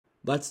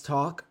Let's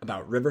talk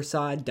about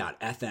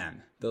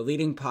Riverside.fm, the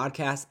leading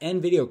podcast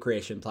and video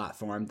creation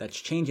platform that's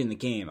changing the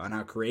game on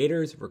how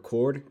creators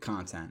record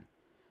content.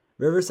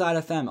 Riverside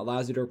FM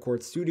allows you to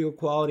record studio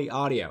quality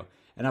audio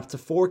and up to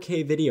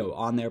 4K video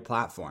on their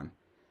platform.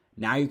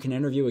 Now you can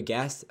interview a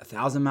guest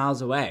 1,000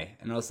 miles away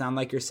and it'll sound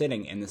like you're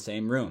sitting in the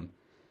same room.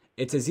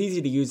 It's as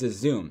easy to use as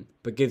Zoom,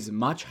 but gives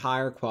much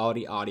higher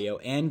quality audio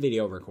and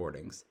video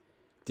recordings.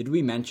 Did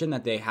we mention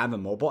that they have a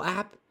mobile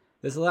app?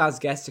 This allows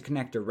guests to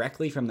connect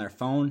directly from their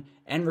phone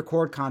and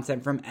record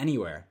content from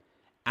anywhere.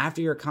 After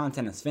your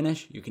content is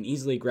finished, you can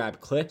easily grab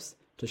clips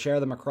to share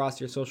them across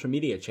your social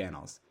media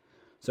channels.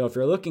 So if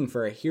you're looking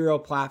for a hero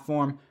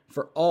platform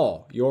for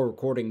all your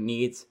recording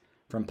needs,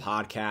 from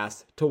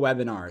podcasts to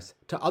webinars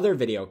to other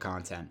video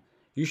content,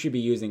 you should be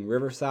using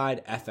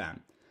Riverside FM.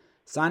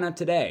 Sign up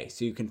today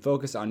so you can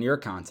focus on your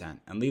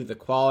content and leave the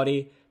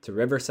quality to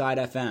Riverside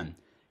FM.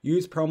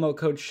 Use promo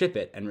code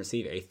SHIPIT and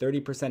receive a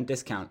 30%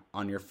 discount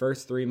on your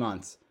first 3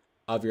 months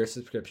of your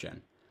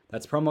subscription.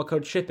 That's promo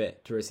code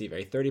SHIPIT to receive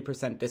a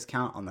 30%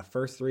 discount on the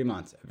first 3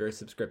 months of your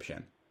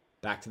subscription.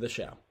 Back to the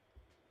show.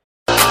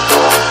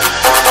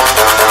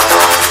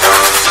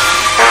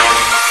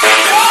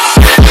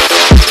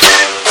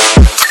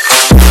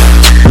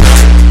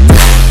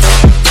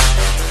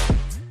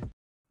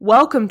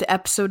 Welcome to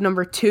episode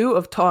number 2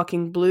 of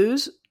Talking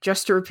Blues.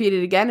 Just to repeat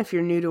it again, if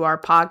you're new to our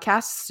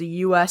podcast, it's a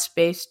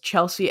US-based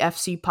Chelsea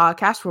FC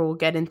podcast where we'll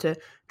get into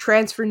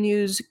transfer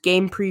news,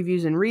 game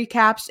previews and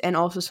recaps, and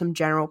also some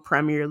general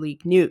Premier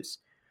League news.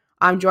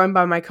 I'm joined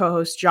by my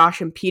co-hosts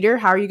Josh and Peter.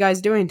 How are you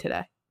guys doing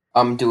today?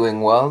 I'm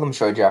doing well. I'm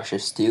sure Josh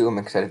is too. I'm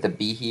excited to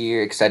be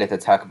here, excited to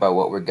talk about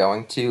what we're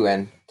going to.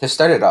 And to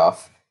start it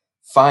off,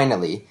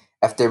 finally,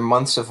 after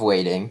months of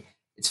waiting,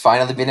 it's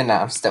finally been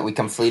announced that we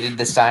completed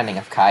the signing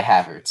of Kai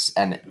Havertz.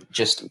 And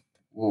just,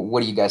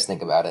 what do you guys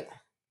think about it?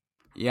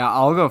 Yeah,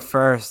 I'll go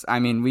first. I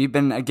mean, we've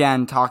been,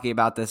 again, talking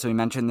about this. We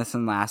mentioned this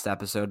in last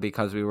episode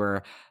because we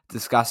were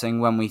discussing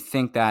when we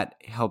think that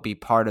he'll be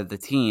part of the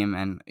team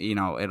and,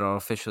 it'll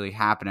officially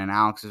happen. And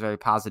Alex was very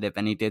positive,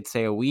 and he did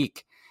say a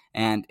week.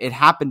 And it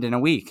happened in a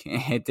week.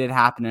 It did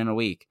happen in a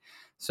week.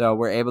 So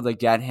we're able to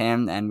get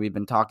him, and we've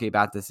been talking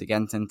about this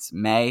again since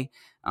May,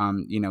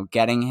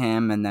 getting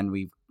him, and then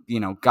we've,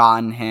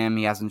 gotten him.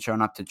 He hasn't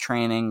shown up to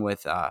training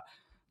with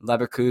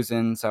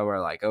Leverkusen, so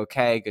we're like,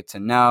 okay, good to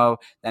know.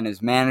 Then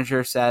his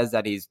manager says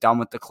that he's done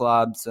with the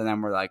club, so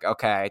then we're like,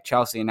 okay,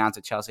 Chelsea announced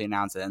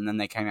it, and then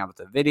they came out with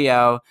a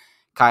video.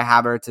 Kai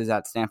Havertz is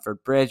at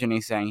Stamford Bridge, and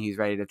he's saying he's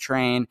ready to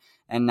train,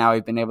 and now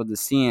we've been able to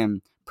see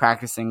him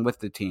practicing with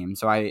the team.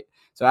 So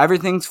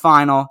everything's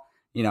final.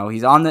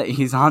 He's on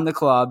the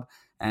club,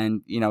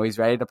 and he's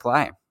ready to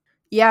play.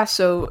 Yeah,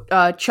 so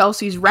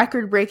Chelsea's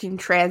record-breaking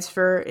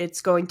transfer, it's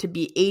going to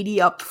be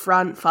 80 up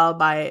front, followed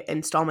by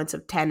installments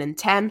of 10 and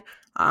 10,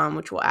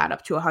 which will add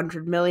up to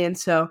 100 million.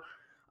 So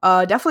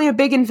definitely a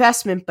big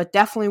investment, but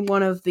definitely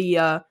one of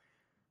the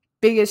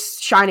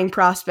biggest shining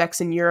prospects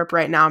in Europe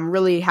right now. I'm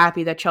really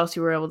happy that Chelsea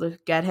were able to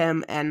get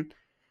him, and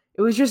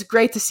it was just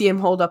great to see him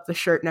hold up the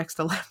shirt next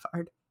to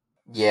Lampard.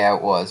 Yeah,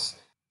 it was.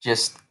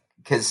 Just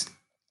because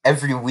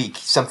every week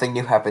something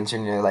new happens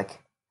and you're like,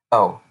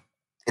 oh,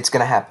 it's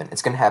going to happen.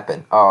 It's going to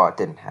happen. Oh, it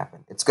didn't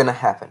happen. It's going to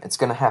happen. It's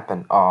going to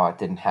happen. Oh, it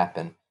didn't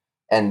happen.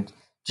 And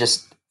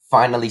just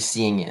finally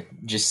seeing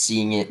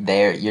it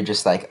there, you're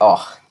just like,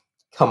 oh,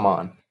 come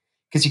on.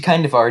 Because you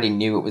kind of already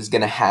knew it was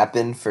going to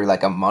happen for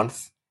like a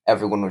month.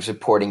 Everyone was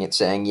reporting it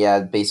saying,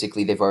 yeah,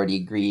 basically they've already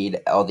agreed.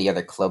 All the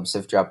other clubs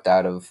have dropped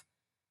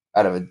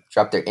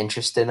dropped their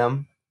interest in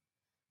him.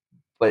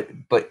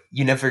 But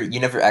you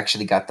never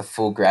actually got the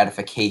full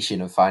gratification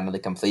of finally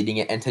completing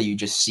it until you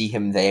just see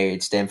him there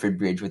at Stamford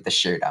Bridge with the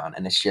shirt on,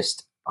 and it's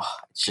just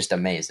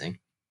amazing.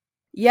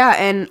 Yeah,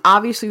 and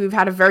obviously we've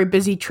had a very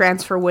busy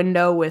transfer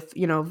window with,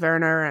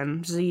 Werner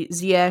and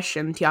Ziyech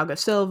and Thiago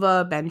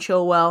Silva, Ben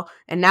Chilwell,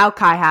 and now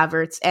Kai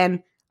Havertz.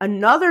 And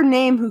another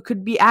name who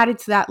could be added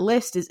to that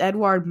list is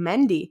Edouard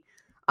Mendy.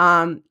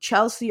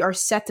 Chelsea are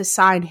set to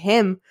sign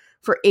him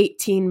for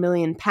 £18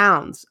 million.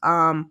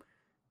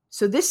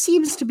 So this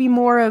seems to be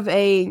more of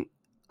a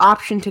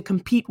option to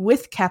compete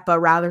with Kepa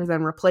rather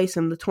than replace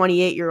him. The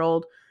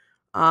 28-year-old,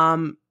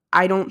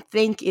 I don't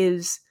think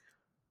is,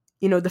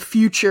 the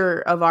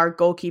future of our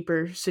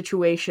goalkeeper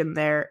situation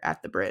there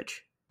at the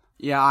Bridge.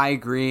 Yeah, I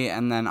agree.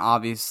 And then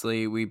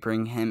obviously we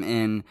bring him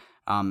in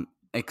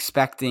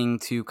expecting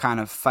to kind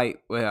of fight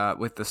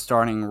with the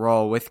starting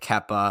role with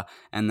Kepa,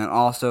 and then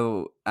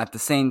also at the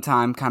same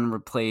time kind of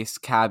replace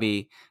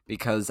Cabby,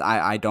 because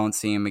I don't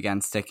see him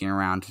again sticking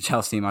around to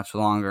Chelsea much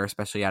longer,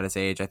 especially at his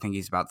age. I think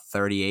he's about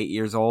 38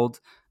 years old.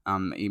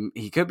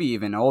 He could be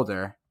even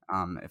older.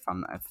 I'll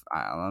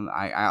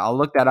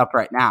look that up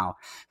right now.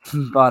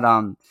 But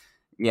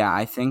yeah,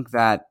 I think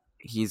that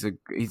he's a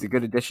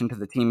good addition to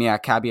the team. Yeah,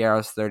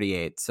 Caballero's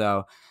 38,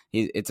 so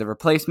it's a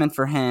replacement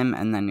for him,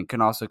 and then it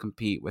can also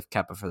compete with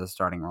Kepa for the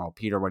starting role.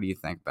 Peter, what do you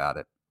think about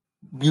it?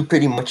 You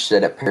pretty much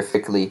said it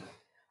perfectly.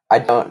 I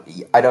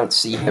don't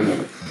see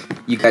him.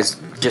 You guys,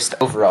 just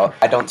overall,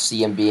 I don't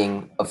see him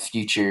being a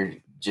future,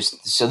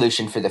 just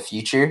solution for the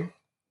future.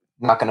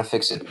 not going to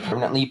fix it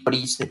permanently, but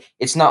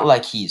it's not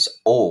like he's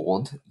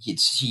old.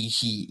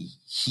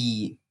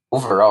 He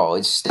overall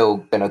is still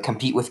going to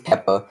compete with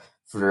Kepa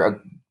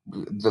for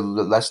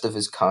the rest of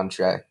his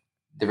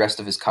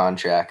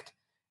contract,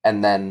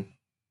 and then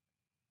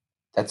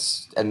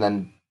that's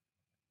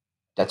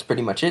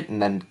pretty much it.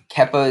 And then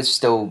Kepa is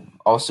still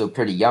also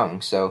pretty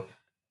young, so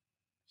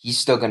he's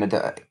still going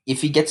to,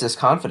 if he gets his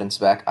confidence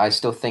back, I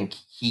still think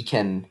he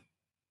can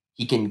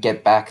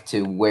get back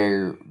to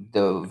where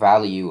the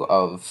value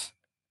of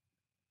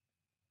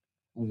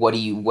what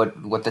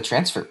the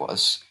transfer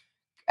was.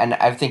 And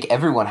I think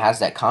everyone has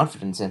that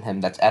confidence in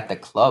him that's at the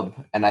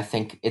club. And I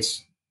think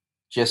it's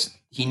just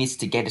he needs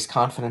to get his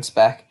confidence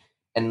back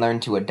and learn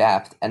to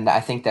adapt. And I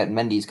think that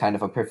Mendy's kind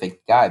of a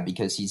perfect guy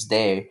because he's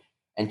there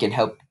and can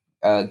help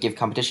give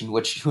competition.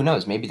 Which who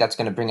knows? Maybe that's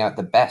going to bring out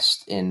the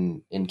best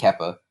in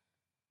Kepa.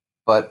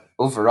 But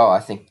overall, I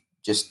think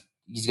just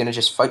he's going to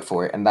just fight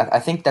for it, and I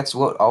think that's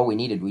what all we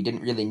needed. We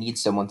didn't really need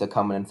someone to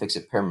come in and fix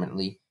it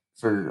permanently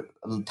for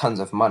tons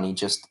of money.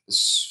 Just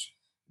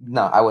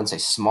no, I wouldn't say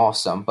small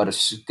sum, but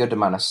a good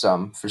amount of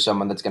sum for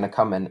someone that's going to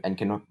come in and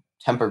can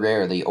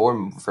temporarily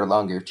or for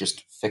longer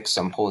just fix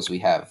some holes we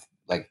have,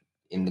 like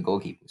in the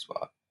goalkeeping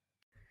spot.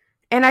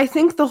 And I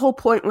think the whole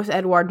point with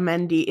Edouard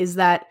Mendy is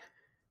that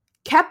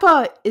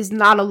Kepa is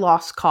not a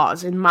lost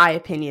cause, in my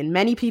opinion.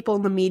 Many people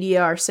in the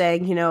media are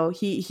saying,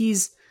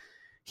 he's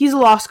a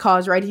lost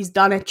cause, right? He's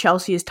done at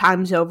Chelsea. His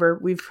time's over.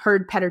 We've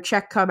heard Petr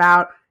Cech come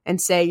out and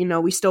say,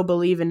 we still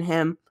believe in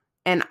him.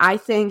 And I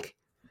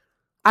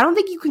don't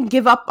think you can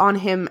give up on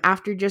him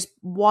after just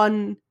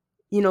one,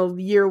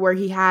 year where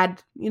he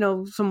had,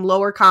 some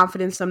lower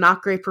confidence, some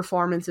not great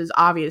performances,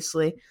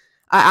 obviously.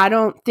 I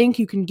don't think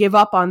you can give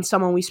up on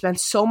someone we spent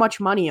so much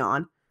money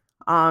on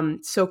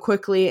so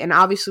quickly. And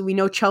obviously we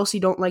know Chelsea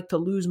don't like to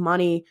lose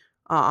money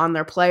on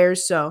their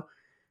players. So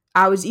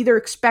I was either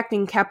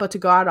expecting Kepa to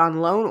go out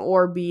on loan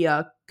or be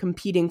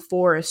competing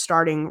for a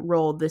starting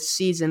role this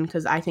season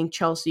because I think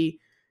Chelsea,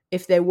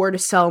 if they were to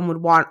sell him,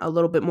 would want a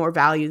little bit more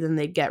value than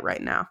they get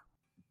right now.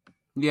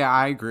 Yeah,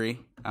 I agree.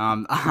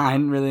 I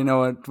didn't really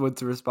know what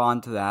to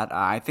respond to that.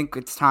 I think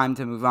it's time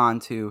to move on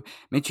to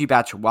Michy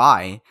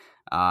Batshuayi.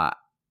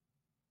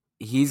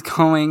 He's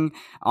going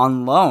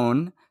on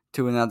loan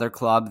to another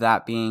club,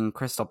 that being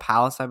Crystal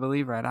Palace, I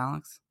believe, right,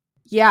 Alex?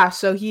 Yeah,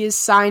 so he is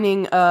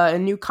signing a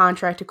new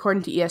contract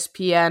according to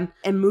ESPN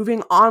and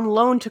moving on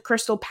loan to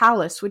Crystal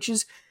Palace, which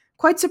is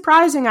quite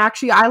surprising,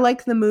 actually. I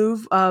like the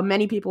move.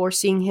 Many people are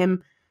seeing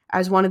him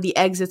as one of the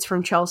exits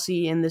from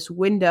Chelsea in this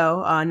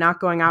window, not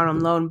going out on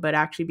loan, but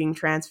actually being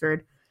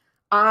transferred.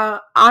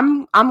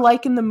 I'm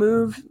liking the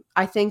move.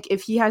 I think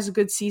if he has a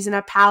good season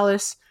at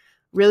Palace,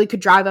 really could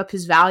drive up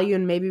his value,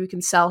 and maybe we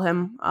can sell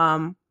him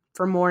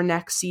for more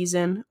next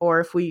season, or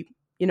if we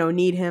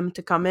need him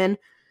to come in,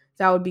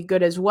 that would be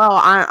good as well.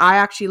 I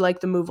actually like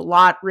the move a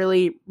lot.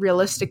 Really,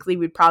 realistically,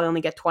 we'd probably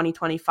only get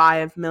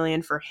 25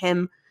 million for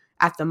him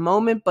at the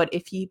moment, but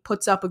if he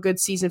puts up a good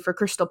season for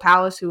Crystal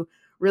Palace, who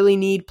really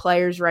need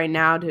players right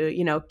now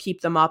to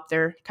keep them up,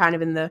 they're kind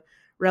of in the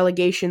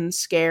relegation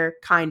scare,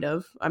 kind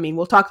of. I mean,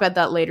 we'll talk about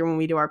that later when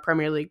we do our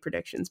Premier League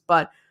predictions,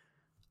 but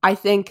I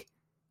think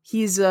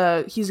he's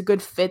a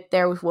good fit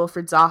there with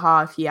Wilfried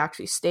Zaha if he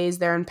actually stays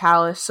there in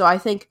Palace. So I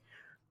think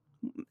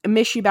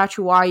Michy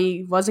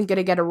Batshuayi wasn't going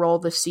to get a role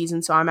this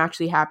season, so I'm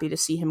actually happy to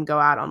see him go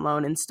out on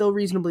loan and still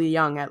reasonably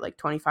young at like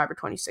 25 or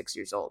 26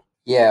 years old.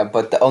 Yeah,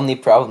 but the only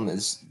problem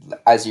is,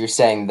 as you're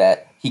saying,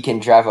 that he can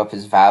drive up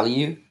his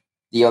value.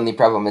 The only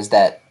problem is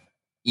that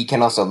he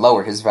can also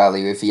lower his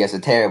value if he has a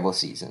terrible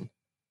season.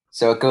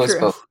 So it goes True.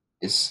 both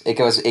ways.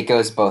 It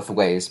goes both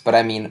ways. But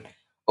I mean,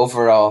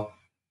 overall,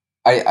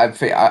 I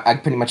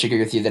pretty much agree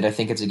with you that I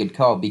think it's a good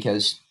call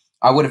because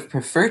I would have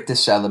preferred to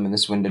sell him in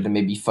this window to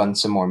maybe fund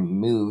some more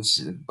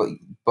moves.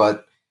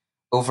 But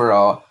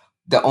overall,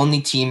 the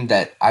only team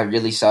that I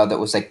really saw that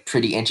was like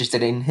pretty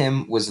interested in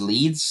him was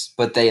Leeds,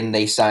 but then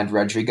they signed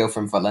Rodrigo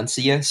from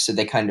Valencia, so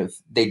they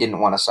didn't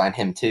want to sign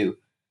him too.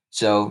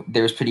 So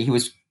he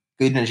was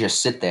good to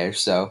just sit there.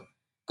 So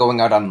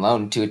going out on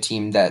loan to a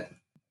team that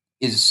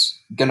he's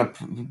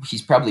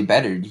probably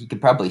better. He could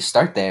probably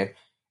start there,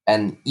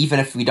 and even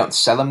if we don't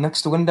sell him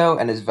next window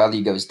and his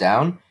value goes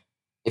down,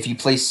 if he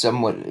plays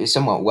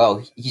somewhat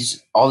well,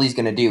 he's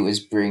going to do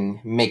is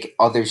make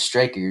other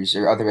strikers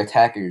or other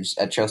attackers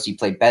at Chelsea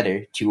play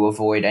better to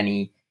avoid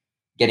any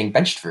getting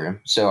benched for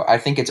him. So I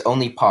think it's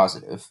only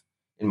positive,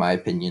 in my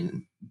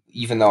opinion,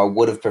 even though I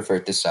would have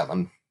preferred to sell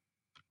him.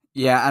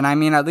 Yeah, and I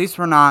mean, at least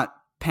we're not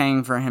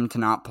paying for him to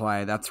not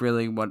play. That's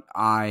really what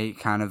I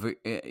kind of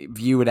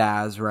view it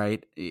as,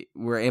 right?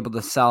 We're able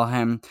to sell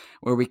him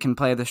where we can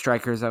play the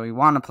strikers that we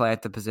want to play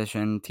at the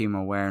position,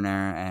 Timo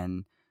Werner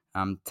and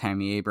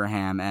Tammy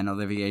Abraham and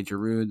Olivier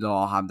Giroud. They'll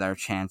all have their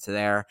chance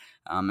there.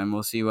 And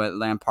we'll see what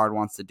Lampard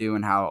wants to do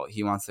and how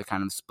he wants to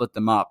kind of split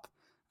them up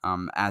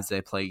as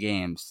they play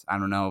games. I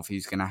don't know if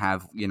he's going to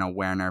have,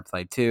 Werner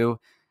play 2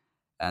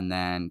 and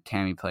then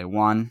Tammy play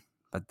 1.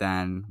 But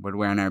then would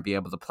Werner be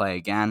able to play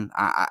again?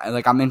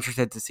 I'm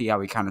interested to see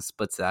how he kind of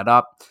splits that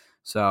up.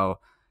 So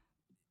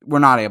we're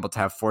not able to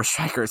have 4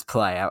 strikers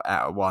play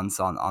at once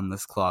on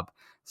this club.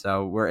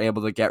 So we're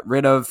able to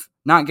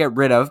not get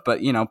rid of,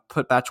 but,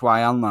 put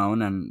Batshuayi on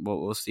loan, and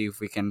we'll see if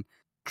we can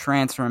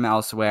transfer him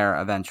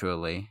elsewhere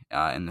eventually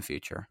in the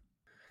future.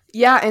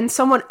 Yeah, and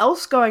someone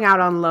else going out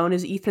on loan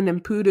is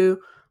Ethan Mpudu.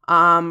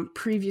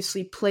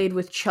 Previously played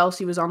with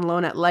Chelsea, was on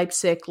loan at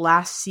Leipzig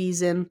last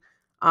season.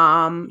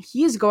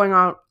 He is going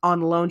out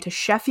on loan to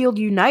Sheffield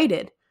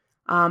United.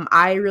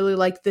 I really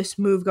like this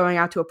move, going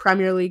out to a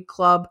Premier League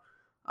club.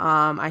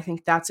 I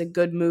think that's a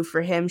good move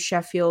for him.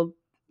 Sheffield,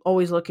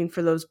 always looking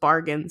for those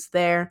bargains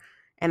there.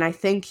 And I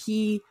think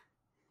he,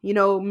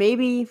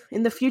 maybe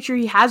in the future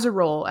he has a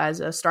role as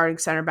a starting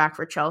center back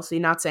for Chelsea.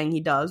 Not saying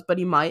he does, but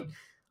he might.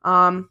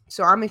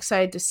 So I'm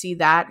excited to see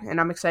that, and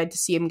I'm excited to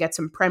see him get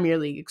some Premier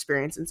League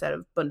experience instead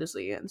of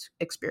Bundesliga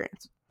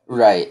experience.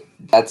 Right.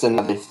 That's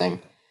another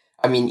thing.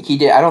 I mean,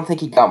 I don't think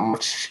he got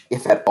much,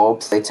 if at all,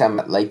 playtime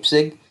at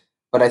Leipzig,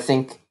 but I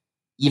think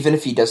even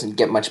if he doesn't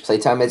get much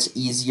playtime, it's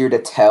easier to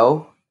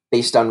tell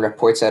based on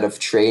reports out of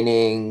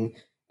training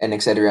and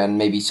etc., and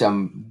maybe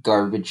some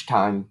garbage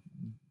time,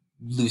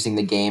 losing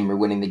the game or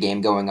winning the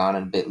game going on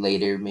a bit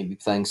later, maybe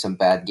playing some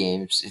bad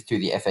games through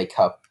the FA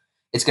Cup.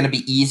 It's going to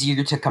be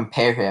easier to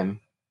compare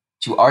him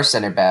to our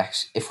center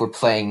backs if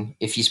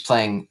he's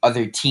playing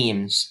other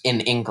teams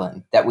in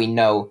England that we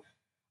know,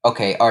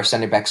 okay, our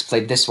center backs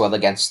played this well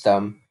against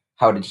them.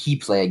 How did he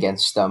play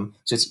against them?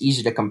 So it's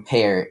easier to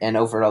compare, and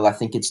overall, I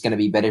think it's going to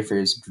be better for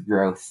his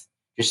growth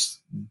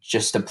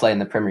just to play in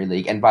the Premier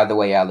League. And by the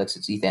way, Alex,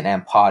 it's Ethan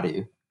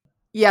Ampadu.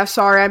 Yeah,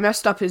 sorry, I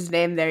messed up his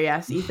name there.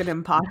 Yes, Ethan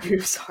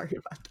Ampadu. Sorry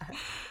about that.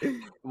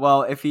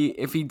 Well, if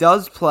he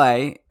does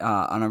play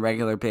on a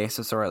regular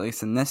basis, or at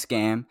least in this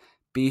game,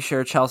 be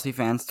sure, Chelsea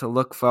fans, to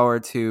look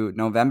forward to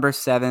November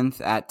 7th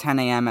at 10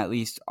 a.m. at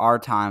least our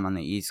time on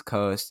the East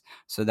Coast.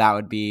 So that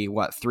would be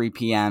 3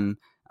 p.m.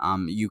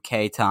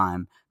 UK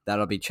time.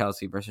 That'll be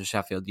Chelsea versus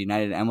Sheffield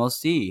United, and we'll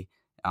see,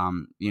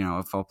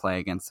 if he'll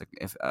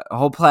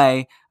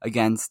play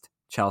against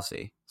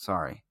Chelsea.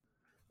 Sorry.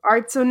 All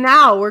right, so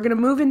now we're going to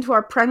move into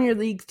our Premier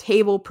League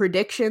table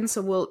predictions.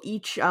 So we'll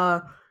each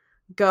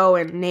go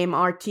and name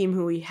our team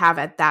who we have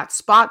at that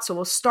spot. So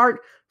we'll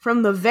start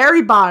from the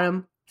very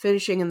bottom,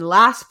 finishing in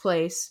last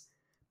place.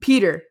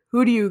 Peter,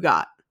 who do you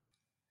got?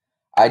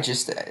 I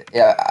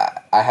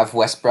have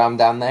West Brom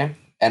down there,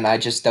 and I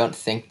just don't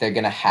think they're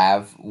going to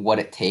have what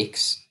it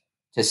takes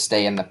to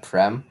stay in the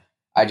Prem.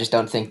 I just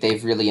don't think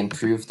they've really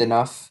improved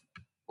enough,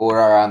 or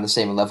are on the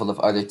same level of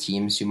other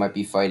teams who might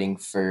be fighting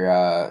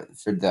for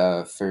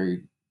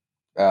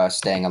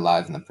staying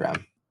alive in the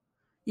Prem.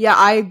 Yeah,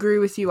 I agree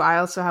with you. I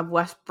also have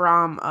West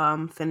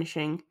Brom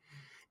finishing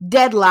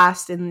dead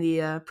last in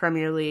the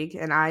Premier League,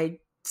 and I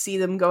see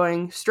them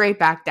going straight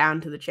back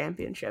down to the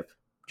Championship.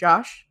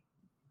 Josh?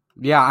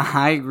 Yeah,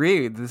 I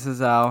agree. This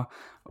is, I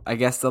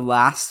guess, the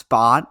last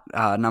spot,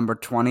 number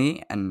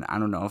 20, and I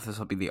don't know if this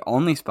will be the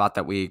only spot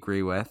that we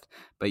agree with,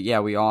 but yeah,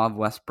 we all have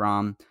West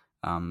Brom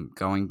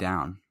going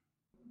down.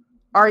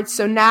 All right,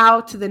 so now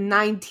to the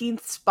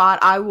 19th spot.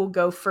 I will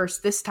go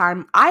first this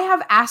time. I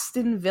have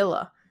Aston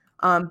Villa.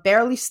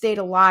 Barely stayed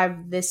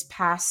alive this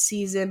past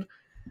season.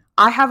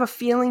 I have a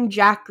feeling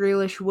Jack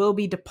Grealish will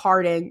be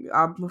departing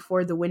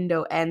before the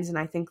window ends, and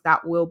I think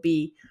that will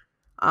be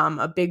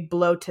a big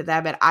blow to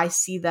them, and I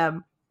see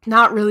them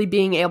not really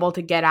being able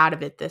to get out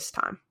of it this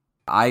time.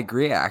 I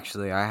agree,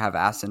 actually. I have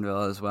Aston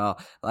Villa as well.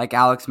 Like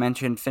Alex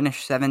mentioned,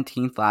 finished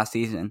 17th last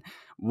season,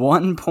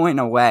 1 point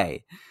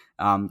away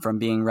from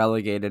being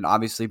relegated.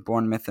 Obviously,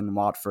 Bournemouth and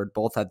Watford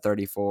both had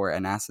 34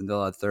 and Aston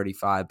Villa had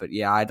 35. But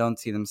yeah, I don't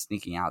see them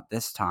sneaking out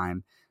this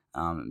time.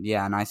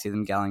 And I see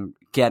them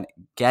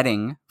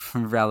getting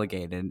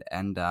relegated,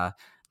 and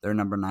they're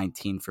number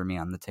 19 for me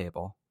on the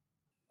table.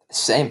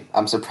 Same.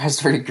 I'm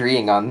surprised we're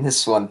agreeing on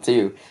this one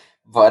too.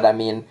 But I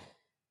mean,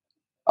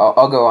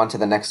 I'll go on to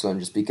the next one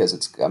just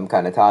because I'm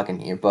kind of talking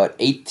here. But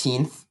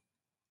 18th,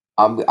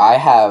 I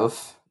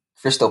have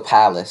Crystal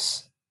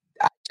Palace.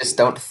 I just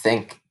don't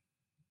think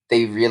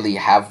they really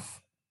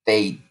have.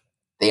 They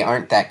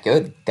aren't that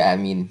good. I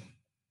mean,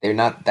 they're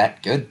not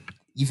that good.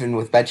 Even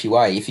with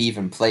Batshuayi, if he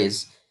even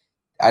plays,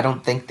 I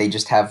don't think they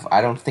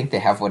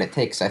have what it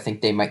takes. I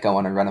think they might go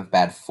on a run of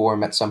bad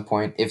form at some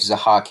point. If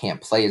Zaha can't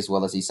play as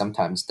well as he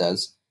sometimes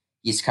does,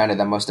 he's kind of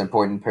the most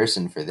important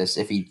person for this.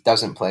 If he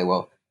doesn't play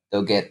well,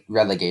 they'll get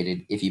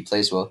relegated. If he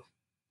plays well,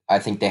 I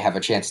think they have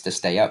a chance to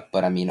stay up.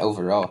 But I mean,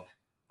 overall,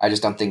 I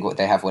just don't think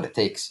they have what it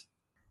takes.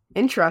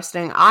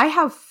 Interesting. I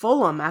have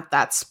Fulham at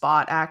that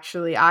spot,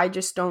 actually. I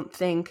just don't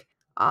think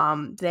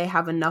they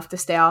have enough to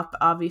stay up.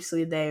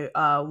 Obviously, they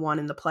won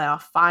in the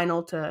playoff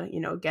final to,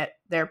 get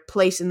their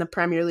place in the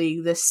Premier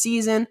League this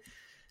season.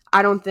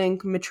 I don't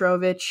think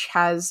Mitrovic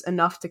has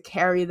enough to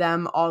carry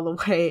them all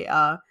the way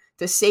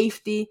to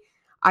safety.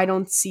 I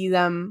don't see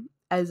them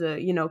as a,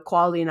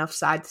 quality enough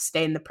side to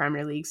stay in the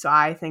Premier League. So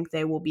I think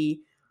they will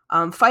be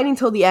fighting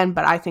till the end,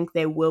 but I think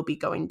they will be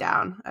going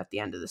down at the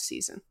end of the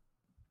season.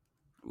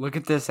 Look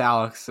at this,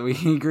 Alex. We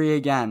agree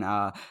again.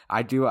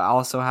 I do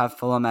also have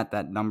Fulham at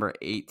that number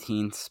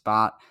 18th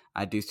spot.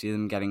 I do see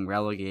them getting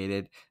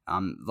relegated.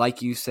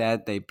 Like you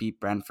said, they beat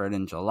Brentford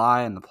in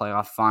July in the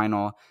playoff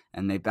final,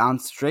 and they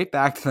bounced straight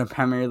back to the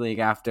Premier League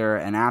after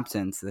an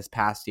absence this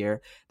past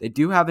year. They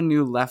do have a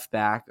new left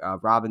back,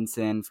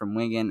 Robinson from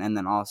Wigan, and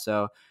then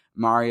also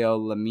Mario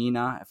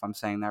Lemina, if I'm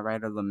saying that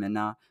right, or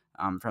Lemina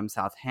from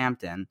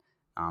Southampton,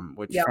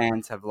 which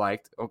fans have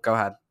liked. Oh, go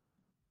ahead.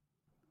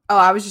 Oh,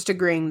 I was just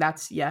agreeing.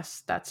 That's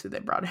who they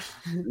brought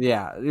in.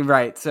 Yeah,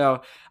 right.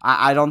 So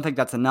I don't think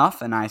that's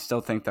enough, and I still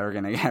think they're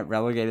going to get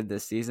relegated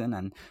this season,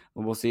 and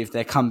we'll see if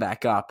they come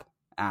back up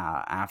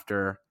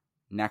after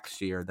next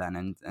year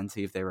then and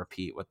see if they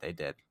repeat what they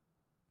did.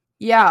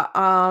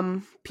 Yeah.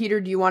 Peter,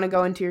 do you want to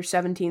go into your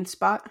 17th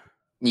spot?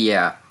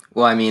 Yeah.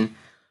 Well, I mean,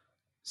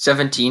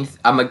 17th.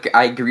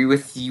 I agree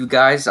with you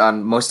guys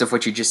on most of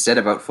what you just said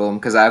about Fulham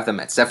because I have them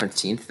at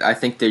 17th. I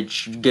think they're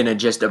gonna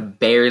just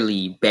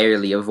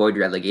barely avoid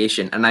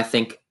relegation, and I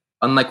think,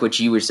 unlike what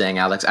you were saying,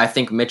 Alex, I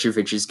think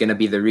Mitrovic is gonna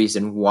be the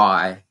reason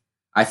why.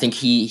 I think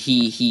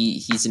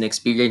he's an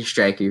experienced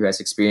striker who has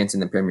experience in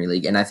the Premier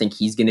League, and I think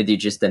he's gonna do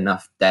just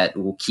enough that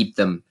will keep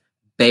them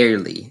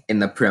barely in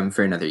the Prem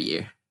for another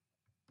year.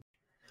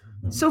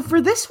 So for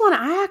this one,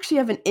 I actually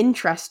have an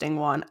interesting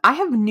one. I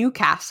have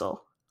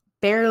Newcastle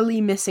barely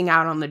missing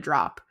out on the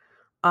drop.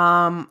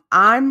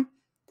 I'm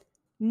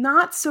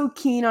not so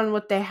keen on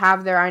what they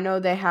have there. I know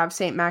they have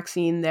St.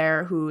 Maxine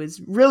there, who has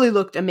really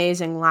looked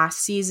amazing last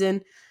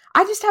season.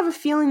 I just have a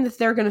feeling that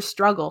they're going to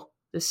struggle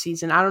this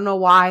season. I don't know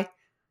why.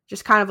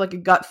 Just kind of like a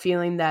gut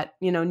feeling that,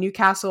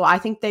 Newcastle, I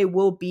think they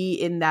will be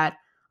in that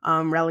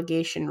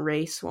relegation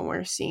race when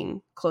we're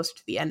seeing closer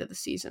to the end of the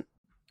season.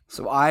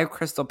 So I have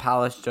Crystal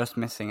Palace just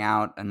missing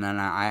out, and then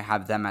I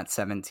have them at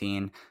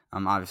 17.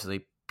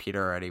 Obviously, Peter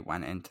already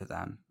went into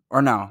them.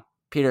 Or no,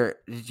 Peter,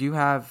 you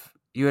had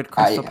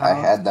Crystal Palace? I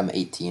had them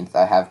 18th.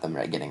 I have them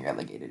getting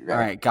relegated, right? All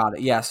right, got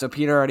it. Yeah, so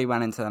Peter already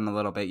went into them a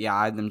little bit. Yeah,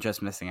 I had them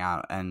just missing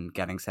out and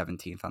getting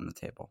 17th on the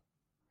table.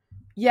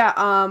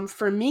 Yeah,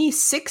 for me,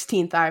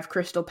 16th, I have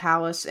Crystal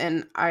Palace,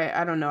 and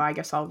I don't know, I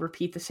guess I'll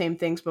repeat the same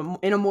things, but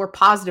in a more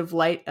positive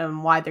light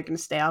why they're going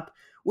to stay up.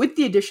 With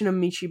the addition of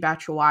Michy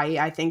Batshuayi,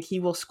 I think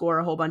he will score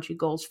a whole bunch of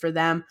goals for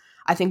them.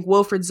 I think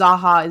Wilfried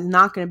Zaha is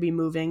not going to be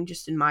moving,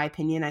 just in my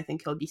opinion. I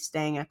think he'll be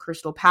staying at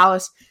Crystal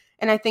Palace,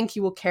 and I think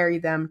he will carry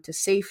them to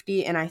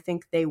safety, and I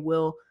think they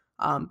will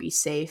be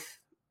safe.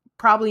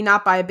 Probably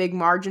not by a big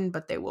margin,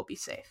 but they will be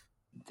safe.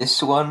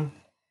 This one,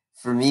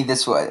 for me,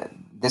 this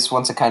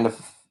one's a kind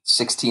of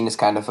 16 is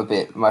kind of a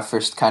bit my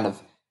first kind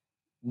of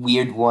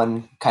weird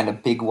one, kind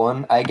of big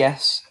one, I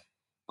guess.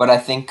 But I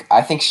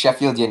think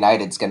Sheffield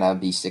United's gonna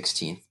be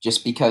 16th,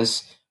 just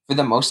because for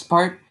the most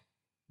part,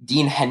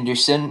 Dean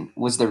Henderson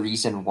was the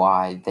reason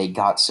why they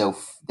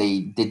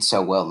did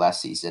so well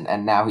last season,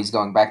 and now he's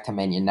going back to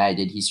Man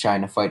United. He's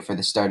trying to fight for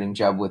the starting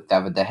job with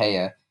David De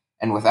Gea,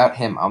 and without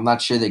him, I'm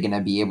not sure they're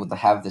gonna be able to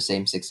have the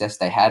same success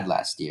they had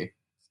last year.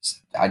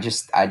 I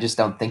just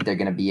don't think they're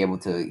gonna be able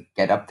to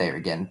get up there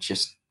again.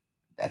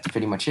 That's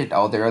pretty much it.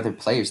 All their other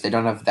players, they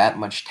don't have that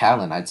much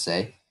talent, I'd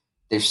say.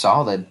 They're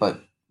solid,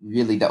 but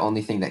really the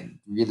only thing that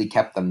really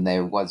kept them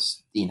there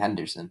was Dean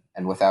Henderson.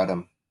 And without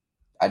him,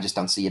 I just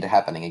don't see it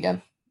happening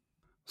again.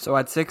 So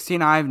at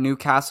 16, I have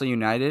Newcastle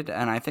United,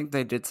 and I think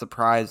they did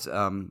surprise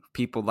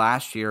people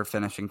last year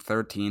finishing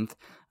 13th.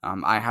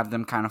 I have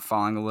them kind of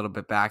falling a little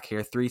bit back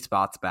here, 3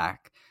 spots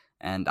back,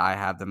 and I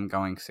have them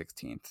going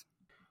 16th.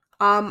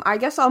 I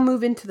guess I'll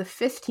move into the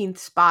 15th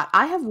spot.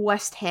 I have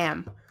West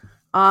Ham.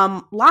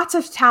 Lots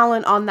of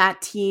talent on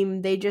that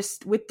team. They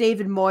just, with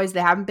David Moyes,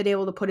 they haven't been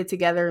able to put it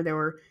together. They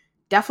were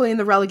definitely in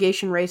the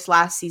relegation race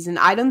last season.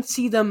 I don't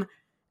see them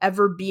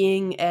ever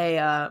being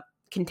a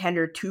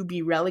contender to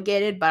be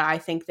relegated, but I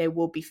think they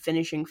will be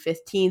finishing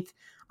 15th.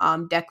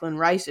 Declan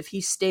Rice, if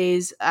he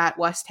stays at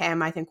West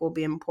Ham, I think will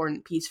be an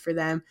important piece for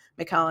them.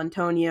 Mikel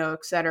Antonio,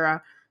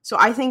 etc. So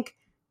I think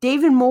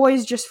David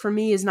Moyes, just for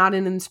me, is not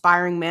an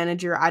inspiring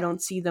manager. I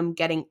don't see them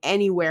getting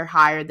anywhere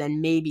higher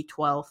than maybe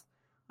 12th.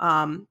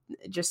 I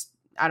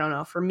don't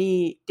know. For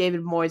me,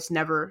 David Moyes,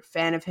 never a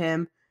fan of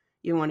him,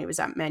 even when he was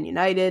at Man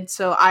United.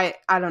 So I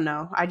don't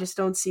know. I just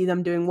don't see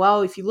them doing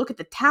well. If you look at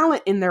the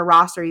talent in their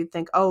roster, you'd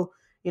think,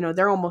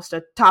 they're almost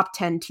a top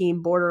 10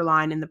 team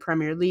borderline in the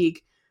Premier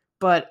League.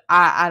 But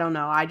I don't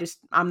know.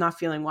 I'm not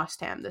feeling West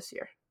Ham this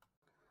year.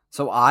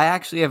 So I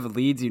actually have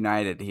Leeds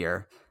United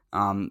here.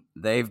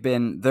 They're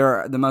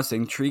the most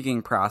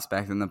intriguing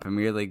prospect in the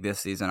Premier League this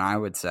season, I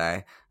would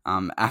say.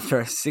 After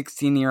a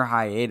 16-year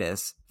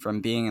hiatus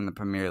from being in the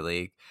Premier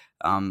League.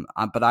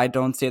 But I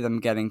don't see them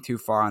getting too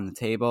far on the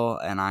table,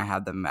 and I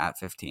had them at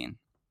 15.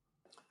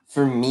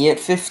 For me at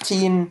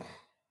 15,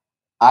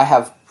 I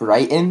have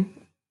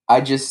Brighton.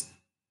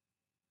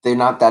 They're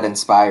not that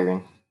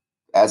inspiring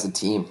as a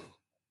team.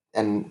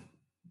 And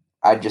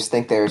I just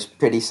think they're a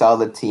pretty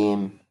solid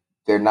team.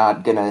 They're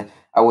not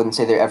I wouldn't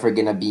say they're ever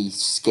going to be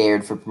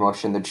scared for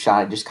promotion. They're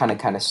trying to just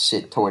kind of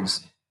sit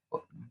towards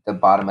the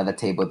bottom of the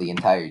table the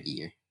entire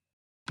year.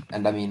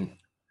 And I mean,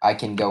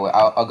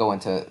 I'll go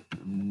into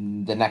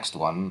the next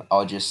one.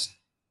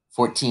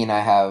 14, I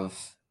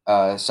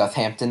have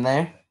Southampton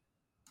there.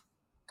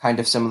 kind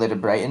of similar to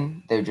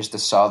Brighton. They're just a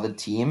solid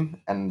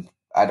team, and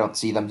I don't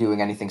see them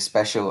doing anything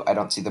special. I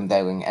don't see them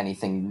doing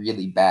anything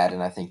really bad,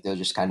 and I think they'll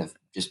just kind of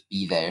just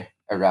be there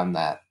around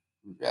that,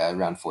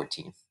 around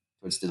 14th,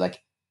 towards the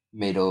like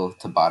middle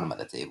to bottom of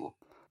the table.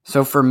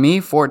 So for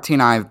me,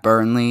 14, I have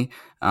Burnley.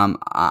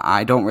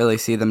 I don't really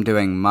see them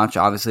doing much.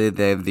 Obviously,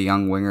 they have the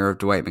young winger of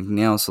Dwight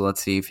McNeil, so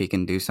let's see if he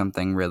can do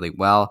something really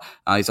well.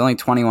 He's only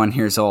 21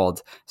 years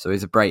old, so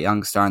he's a bright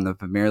young star in the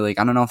Premier League.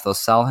 I don't know if they'll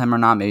sell him or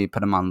not, maybe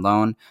put him on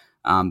loan,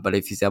 but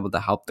if he's able to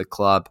help the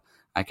club,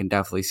 I can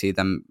definitely see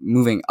them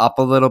moving up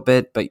a little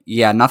bit. But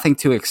yeah, nothing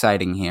too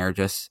exciting here.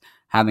 Just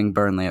having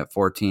Burnley at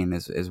 14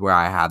 is where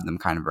I have them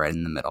kind of right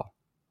in the middle.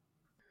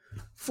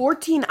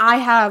 14, I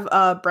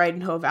have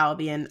Brighton Hove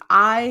Albion.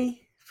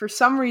 For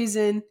some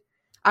reason,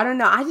 I don't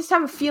know. I just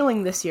have a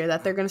feeling this year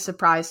that they're going to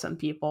surprise some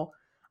people.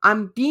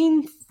 I'm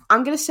going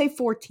to say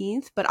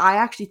 14th, but I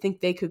actually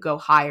think they could go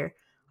higher.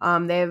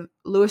 They have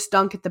Lewis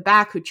Dunk at the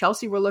back, who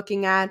Chelsea were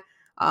looking at.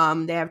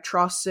 They have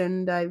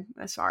Trossard.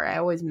 I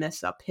always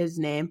mess up his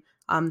name.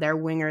 Their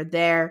winger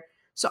there.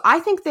 So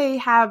I think they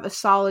have a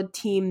solid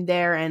team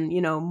there, and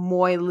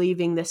Moy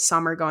leaving this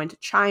summer going to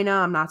China.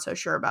 I'm not so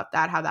sure about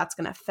that, how that's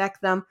going to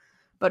affect them.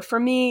 But for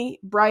me,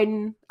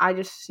 Brighton, I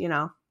just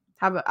I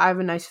have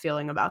a nice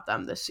feeling about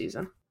them this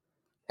season.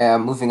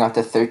 Moving on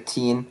to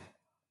 13,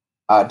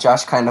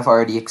 Josh kind of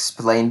already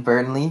explained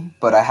Burnley,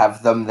 but I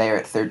have them there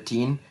at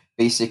 13.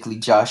 Basically,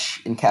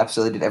 Josh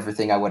encapsulated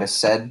everything I would have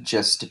said.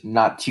 Just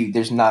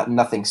there's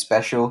nothing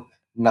special,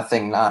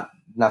 nothing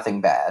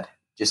bad.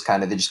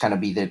 They're just kind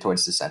of be there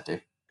towards the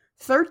center.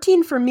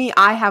 13 for me,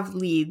 I have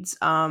Leeds.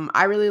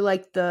 I really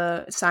like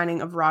the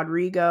signing of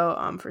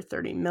Rodrigo for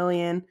 30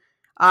 million.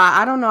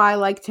 I don't know. I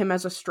liked him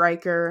as a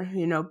striker.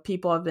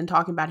 People have been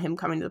talking about him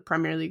coming to the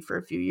Premier League for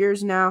a few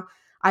years now.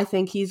 I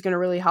think he's going to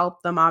really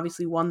help them.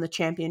 Obviously won the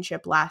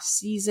championship last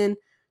season.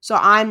 So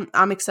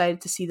I'm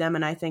excited to see them,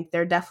 and I think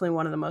they're definitely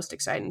one of the most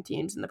exciting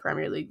teams in the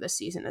Premier League this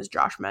season, as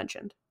Josh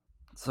mentioned.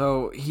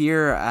 So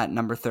here at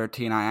number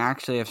 13, I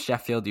actually have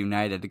Sheffield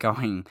United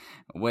going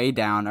way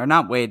down, or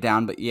not way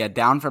down, but yeah,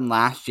 down from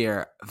last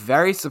year.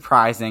 Very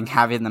surprising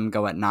having them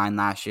go at 9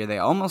 last year. They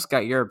almost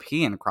got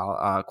European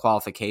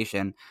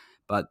qualification,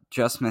 but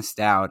just missed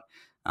out.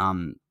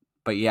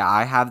 But yeah,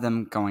 I have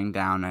them going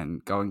down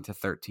and going to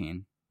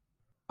 13.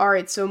 All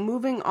right, so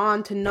moving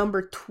on to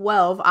number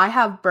 12, I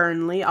have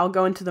Burnley. I'll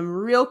go into them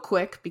real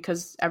quick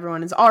because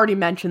everyone has already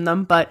mentioned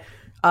them, but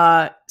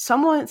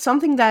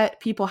something that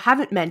people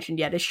haven't mentioned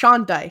yet is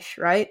Sean Dyche,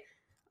 right?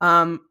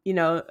 A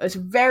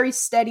very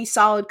steady,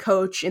 solid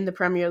coach in the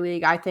Premier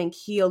League. I think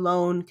he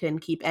alone can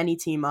keep any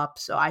team up,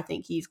 so I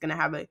think he's going to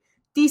have a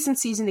decent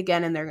season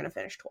again, and they're going to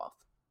finish 12th.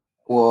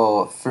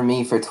 Well, for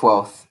me, for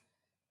 12th,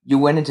 you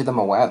went into them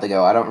a while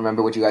ago. I don't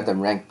remember what you had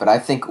them ranked, but I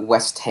think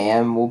West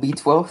Ham will be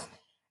 12th.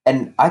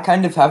 And I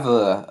kind of have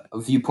a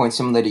viewpoint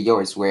similar to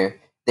yours, where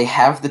they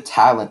have the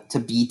talent to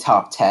be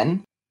top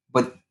 10,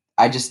 but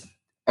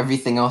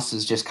everything else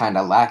is just kind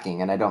of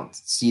lacking, and I don't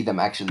see them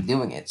actually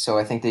doing it. So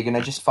I think they're going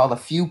to just fall a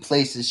few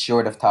places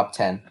short of top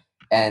 10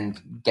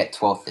 and get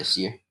 12th this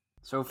year.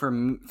 So for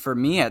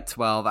me at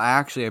 12, I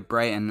actually have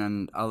Brighton,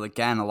 and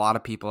again, a lot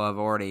of people have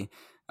already,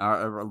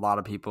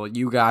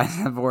 you guys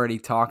have already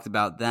talked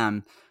about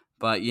them.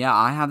 But yeah,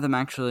 I have them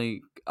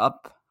actually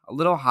up a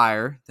little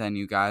higher than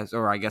you guys,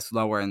 or I guess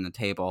lower in the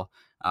table,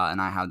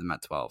 and I have them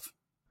at 12.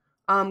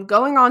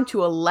 Going on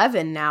to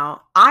 11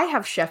 now, I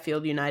have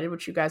Sheffield United,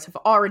 which you guys have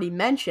already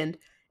mentioned,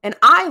 and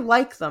I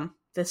like them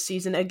this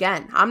season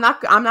again. I'm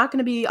not going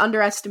to be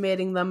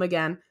underestimating them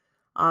again.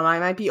 I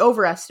might be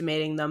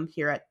overestimating them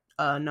here at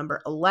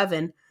number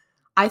 11.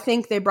 I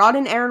think they brought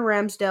in Aaron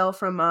Ramsdale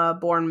from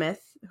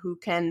Bournemouth, who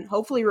can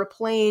hopefully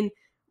replace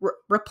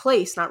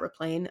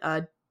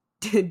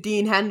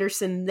Dean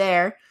Henderson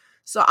there.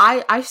 So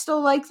I still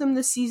like them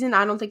this season.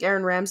 I don't think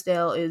Aaron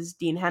Ramsdale is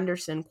Dean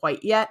Henderson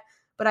quite yet,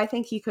 but I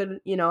think he could,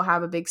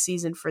 have a big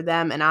season for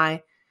them, and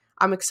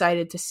I'm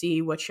excited to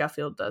see what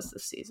Sheffield does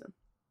this season.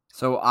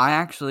 So I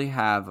actually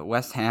have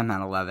West Ham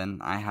at 11.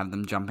 I have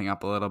them jumping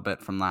up a little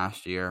bit from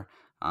last year.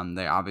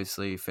 They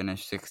obviously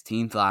finished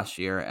 16th last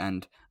year,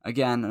 and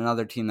again,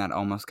 another team that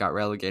almost got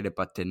relegated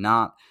but did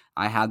not.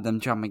 I had them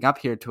jumping up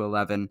here to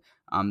 11.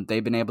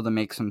 They've been able to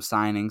make some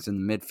signings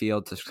in the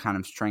midfield to kind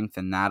of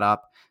strengthen that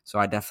up, so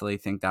I definitely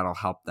think that'll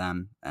help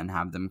them and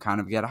have them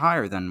kind of get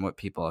higher than what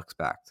people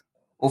expect.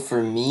 Well,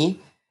 for me,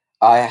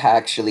 I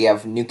actually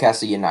have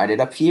Newcastle United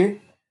up here.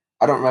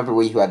 I don't remember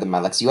where you had them,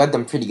 Alex. You had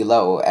them pretty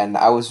low, and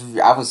I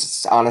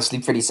was honestly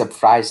pretty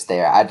surprised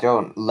there. I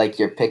don't like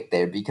your pick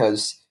there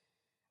because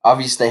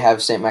obviously they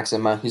have Saint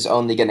Maximin, who's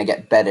only going to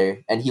get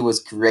better, and he was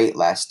great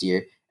last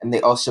year. And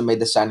they also made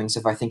the signings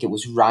of, I think it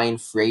was Ryan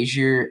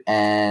Fraser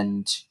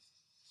and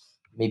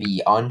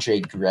maybe Andre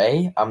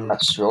Gray. I'm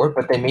not sure,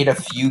 but they made a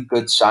few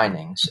good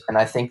signings, and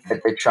I think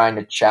that they're trying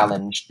to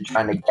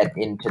get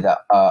into the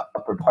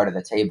upper part of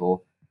the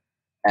table.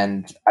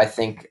 And I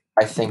think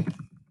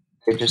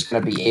they're just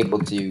going to be able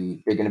to.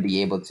 They're going to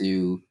be able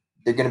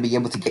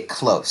to get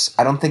close.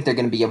 I don't think they're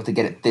going to be able to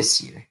get it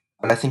this year,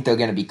 but I think they're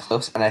going to be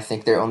close, and I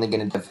think they're only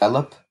going to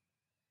develop.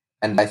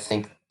 and I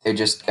think they're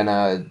just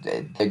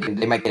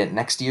they might get it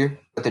next year,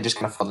 but they're just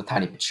gonna fall a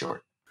tiny bit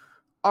short.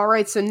 All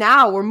right, so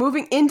now we're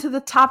moving into the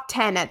top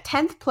 10 at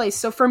 10th place.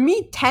 So for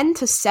me, 10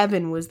 to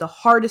 7 was the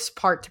hardest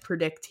part to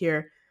predict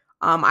here.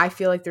 I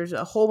feel like there's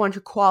a whole bunch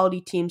of quality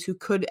teams who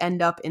could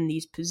end up in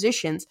these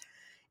positions.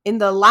 In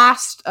the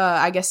last,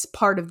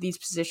 part of these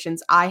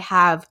positions, I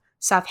have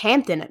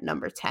Southampton at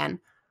number 10.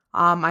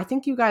 I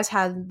think you guys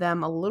had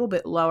them a little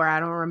bit lower.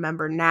 I don't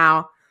remember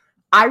now.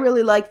 I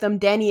really like them.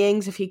 Danny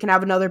Ings, if he can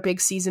have another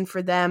big season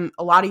for them,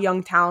 a lot of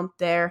young talent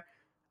there.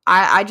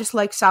 I just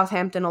like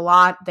Southampton a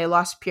lot. They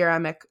lost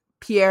Pierre-Emerick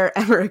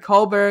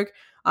Højbjerg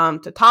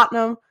to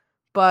Tottenham,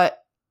 but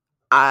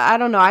I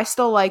don't know. I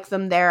still like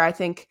them there. I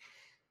think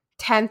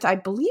 10th, I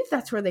believe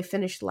that's where they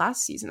finished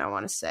last season, I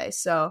want to say.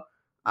 So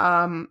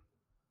I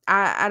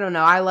don't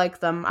know. I like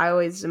them. I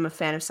always am a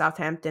fan of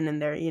Southampton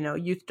and their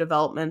youth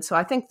development. So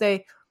I think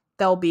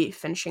they'll be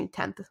finishing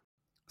 10th.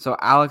 So,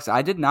 Alex,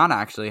 I did not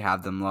actually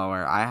have them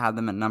lower. I had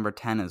them at number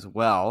 10 as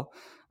well.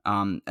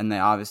 And they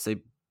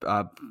obviously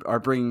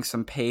are bringing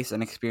some pace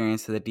and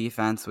experience to the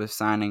defense with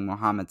signing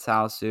Mohamed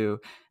Salsu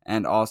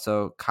and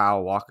also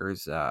Kyle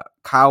Walker-Peters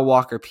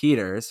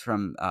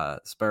from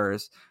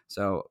Spurs.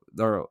 So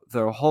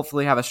they'll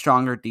hopefully have a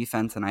stronger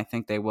defense, and I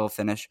think they will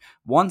finish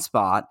one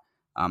spot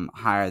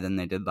higher than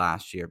they did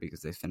last year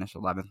because they finished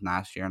 11th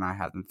last year, and I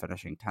have them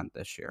finishing 10th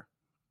this year.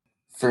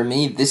 For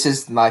me, this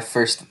is a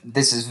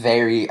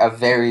very,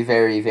 very,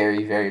 very,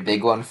 very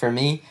big one for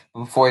me.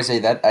 Before I say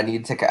that, I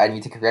need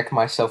to correct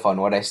myself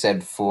on what I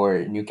said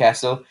for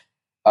Newcastle.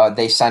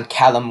 They signed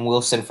Callum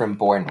Wilson from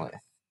Bournemouth,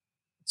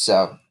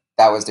 so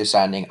that was their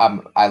signing.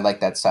 I like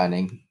that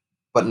signing.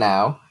 But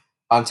now,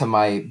 onto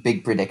my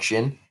big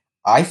prediction.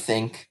 I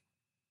think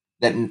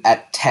that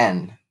at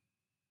 10,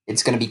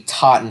 it's going to be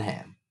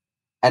Tottenham,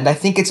 and I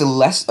think it's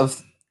less.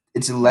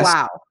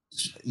 Wow.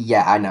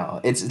 Yeah, I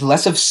know. It's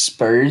less of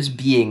Spurs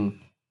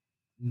being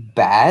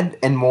bad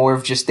and more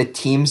of just the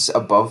teams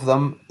above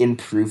them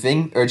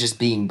improving or just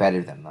being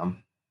better than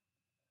them.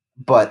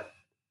 But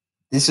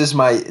this is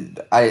I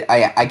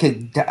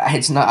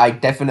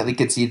definitely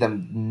could see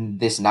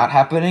this not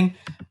happening.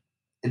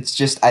 It's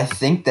just I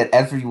think that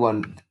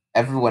everyone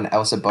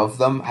else above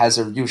them has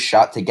a real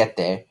shot to get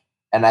there,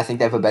 and I think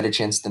they have a better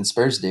chance than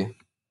Spurs do.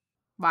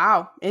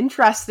 Wow,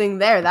 interesting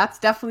there. That's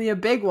definitely a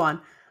big one.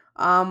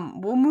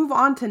 We'll move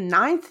on to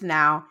 9th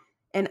now,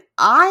 and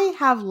I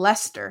have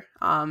Leicester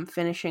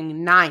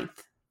finishing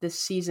 9th this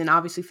season,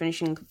 obviously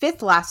finishing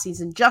 5th last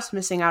season, just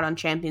missing out on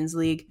Champions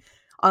League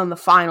on the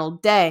final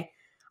day.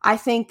 I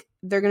think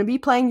they're going to be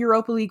playing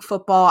Europa League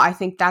football. I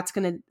think that's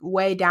going to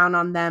weigh down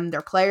on them.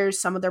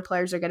 Some of their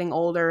players are getting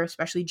older,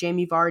 especially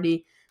Jamie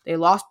Vardy. They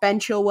lost Ben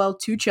Chilwell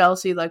to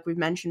Chelsea, like we've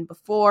mentioned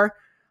before.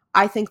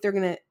 I think they're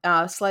going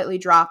to slightly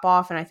drop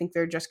off, and I think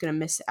they're just going to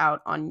miss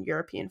out on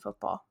European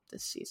football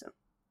this season.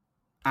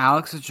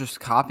 Alex is just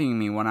copying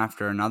me one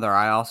after another.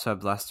 I also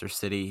have Leicester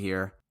City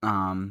here.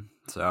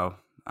 So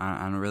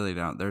I really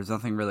don't. There's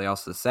nothing really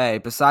else to say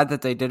besides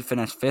that they did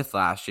finish 5th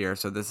last year.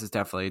 So this is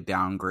definitely a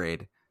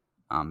downgrade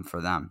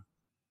for them.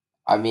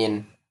 I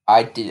mean,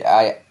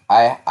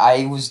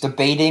 I was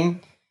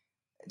debating.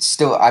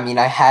 Still, I mean,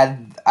 I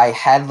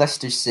had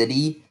Leicester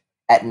City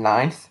at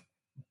 9th,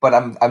 but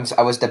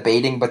I was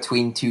debating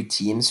between two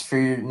teams for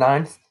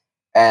 9th,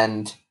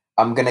 and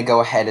I'm gonna go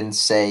ahead and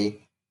say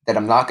that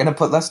I'm not going to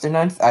put Leicester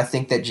 9th. I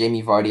think that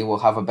Jamie Vardy will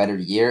have a better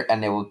year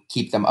and it will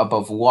keep them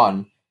above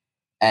 1.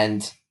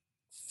 And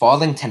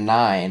falling to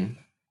 9,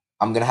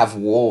 I'm going to have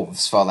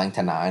Wolves falling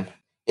to 9.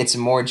 It's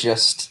more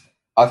just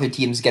other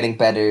teams getting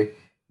better.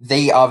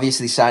 They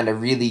obviously signed a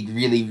really,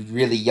 really,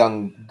 really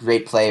young,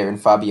 great player in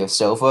Fabio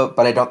Silva,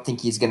 but I don't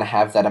think he's going to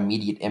have that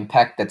immediate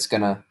impact that's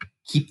going to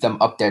keep them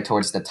up there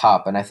towards the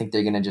top. And I think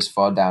they're going to just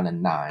fall down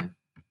in 9.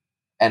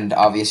 And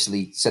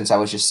obviously, since I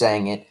was just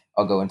saying it,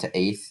 I'll go into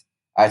 8th.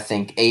 I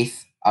think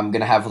 8th, I'm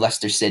going to have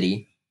Leicester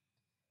City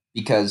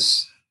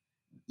because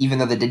even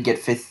though they did get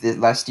 5th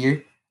last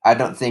year, I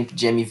don't think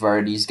Jamie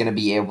Vardy is going to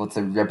be able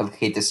to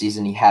replicate the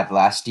season he had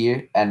last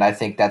year, and I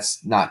think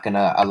that's not going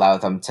to allow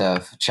them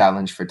to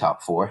challenge for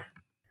top 4.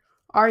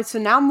 All right, so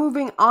now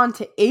moving on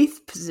to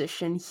 8th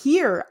position.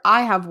 Here,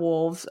 I have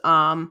Wolves.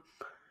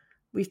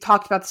 We've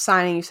talked about the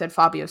signing. You said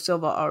Fabio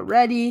Silva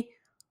already.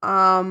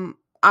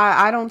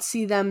 I don't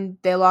see them.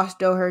 They lost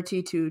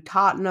Doherty to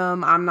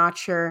Tottenham. I'm not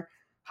sure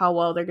how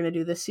well they're going to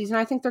do this season.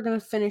 I think they're going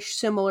to finish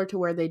similar to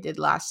where they did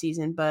last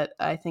season, but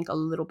I think a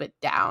little bit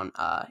down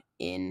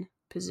in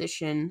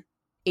position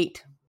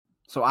 8.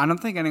 So I don't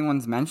think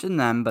anyone's mentioned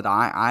them, but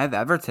I have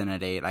Everton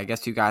at 8. I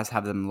guess you guys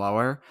have them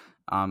lower.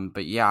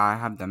 But yeah, I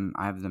have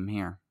them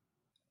here.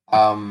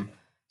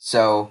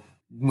 So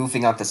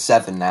moving on to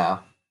 7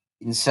 now.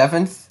 In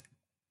 7th,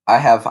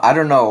 I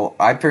don't know.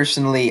 I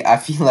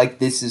feel like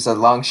this is a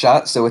long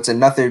shot, so it's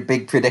another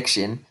big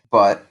prediction,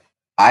 but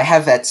I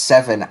have at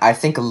 7, I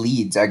think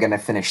Leeds are going to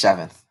finish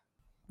 7th.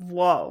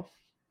 Whoa.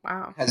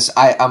 Wow. Because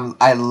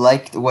I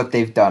liked what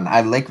they've done.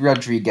 I like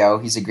Rodrigo.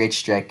 He's a great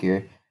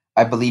striker.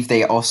 I believe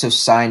they also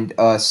signed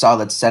a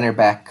solid center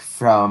back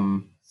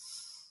from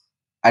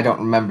I don't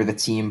remember the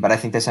team, but I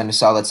think they signed a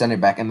solid center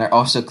back, and they're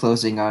also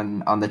closing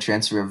on the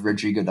transfer of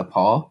Rodrigo de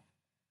Paul.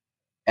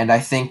 And I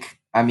think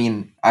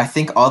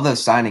all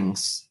those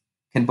signings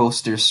can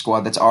bolster a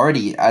squad that's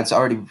already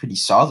pretty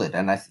solid,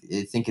 and I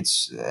think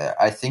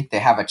they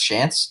have a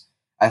chance.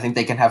 I think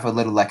they can have a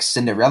little like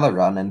Cinderella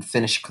run and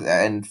finish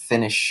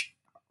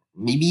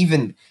maybe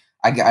even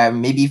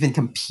maybe even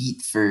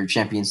compete for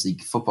Champions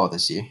League football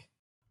this year.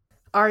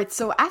 All right,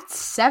 so at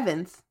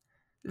 7th,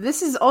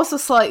 this is also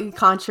slightly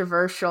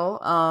controversial.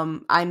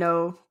 I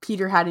know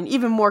Peter had an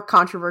even more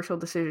controversial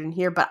decision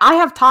here, but I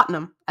have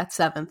Tottenham at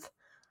 7th.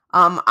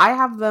 I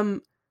have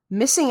them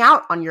missing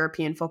out on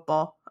European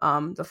football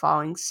the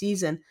following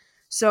season.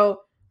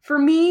 So for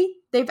me,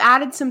 they've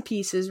added some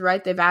pieces,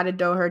 right? They've added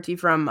Doherty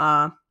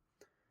from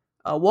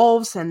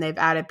Wolves, and they've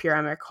added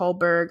Pierre-Emerick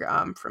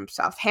Højbjerg from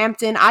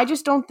Southampton. I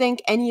just don't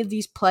think any of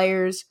these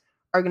players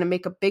are going to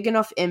make a big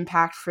enough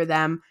impact for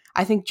them.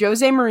 I think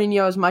Jose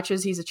Mourinho, as much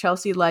as he's a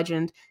Chelsea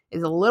legend,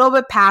 is a little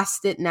bit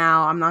past it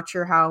now. I'm not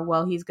sure how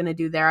well he's going to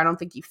do there. I don't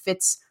think he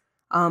fits,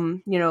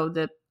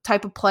 the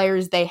type of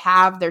players they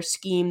have, their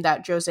scheme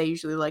that Jose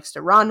usually likes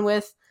to run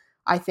with.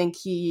 I think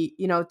he,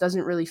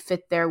 doesn't really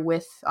fit there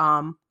with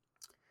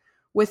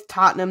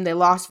Tottenham. They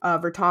lost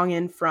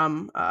Vertonghen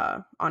from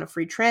on a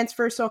free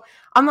transfer, so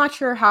I'm not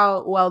sure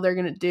how well they're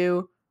going to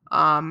do.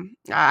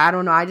 I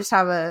don't know. I just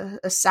have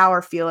a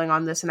sour feeling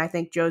on this, and I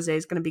think Jose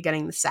is going to be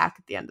getting the sack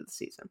at the end of the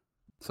season.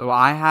 So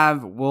I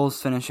have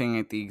Wolves finishing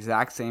at the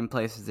exact same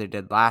place as they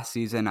did last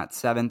season at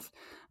 7th.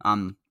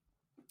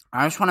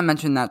 I just want to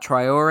mention that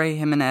Traore,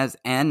 Jimenez,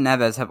 and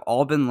Neves have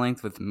all been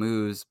linked with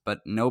moves,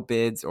 but no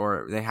bids,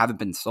 or they haven't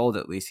been sold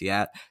at least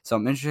yet. So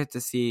I'm interested to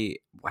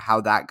see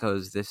how that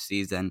goes this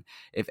season.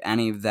 If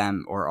any of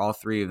them, or all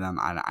three of them,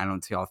 I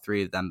don't see all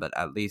three of them, but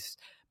at least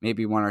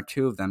maybe one or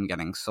two of them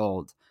getting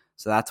sold.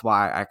 So that's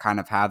why I kind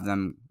of have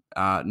them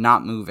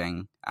not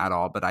moving at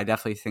all, but I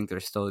definitely think they're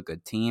still a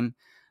good team,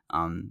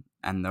 and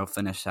they'll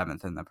finish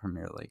 7th in the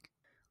Premier League.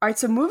 All right,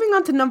 so moving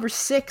on to number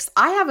 6,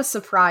 I have a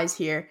surprise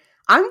here.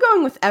 I'm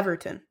going with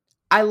Everton.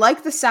 I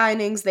like the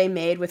signings they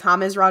made with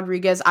James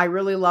Rodriguez. I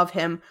really love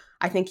him.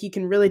 I think he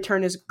can really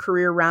turn his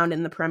career around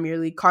in the Premier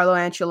League. Carlo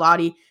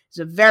Ancelotti is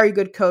a very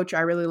good coach. I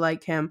really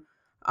like him.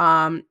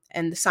 And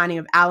the signing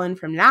of Allen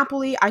from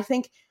Napoli, I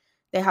think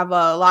they have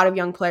a lot of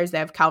young players. They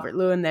have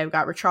Calvert-Lewin. They've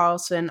got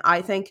Richarlison.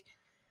 I think,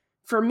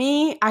 for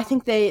me, I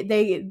think they're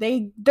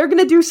going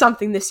to do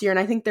something this year, and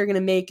I think they're going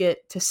to make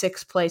it to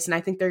 6th place, and I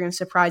think they're going to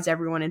surprise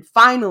everyone and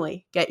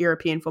finally get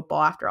European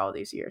football after all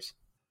these years.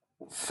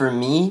 For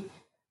me,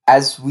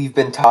 as we've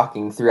been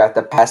talking throughout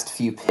the past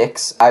few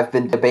picks, I've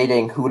been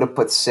debating who to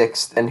put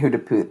 6th and who to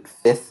put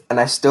 5th,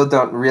 and I still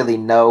don't really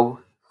know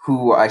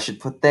who I should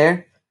put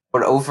there.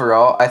 But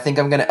overall, I think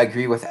I'm going to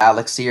agree with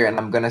Alex here, and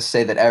I'm going to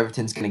say that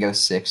Everton's going to go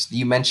 6th.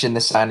 You mentioned the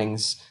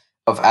signings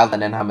of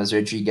Allen and James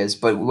Rodriguez,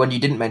 but what you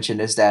didn't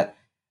mention is that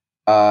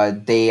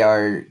they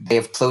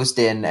have closed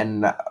in,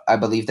 and I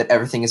believe that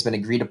everything has been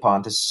agreed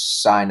upon to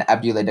sign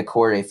Abdoulaye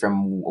Doucouré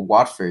from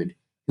Watford,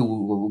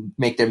 who will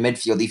make their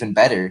midfield even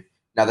better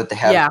now that they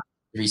have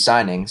 3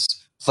 signings,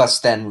 plus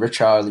then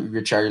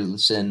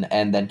Richarlison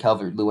and then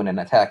Calvert-Lewin in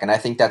attack. And I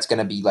think that's going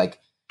to be like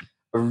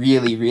a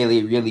really,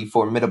 really, really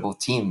formidable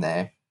team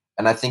there.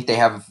 And I think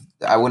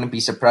I wouldn't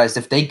be surprised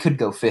if they could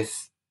go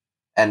 5th.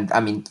 And I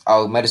mean,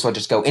 I might as well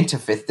just go into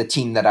 5th. The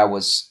team that I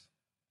was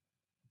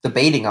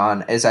debating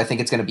on is, I think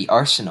it's going to be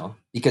Arsenal,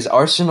 because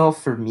Arsenal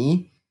for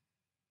me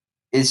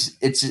it's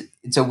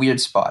a weird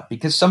spot,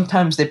 because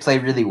sometimes they play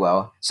really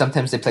well,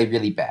 sometimes they play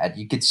really bad.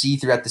 You could see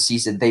throughout the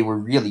season they were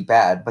really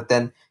bad, but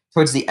then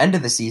towards the end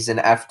of the season,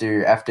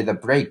 after the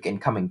break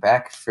and coming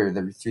back through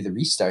the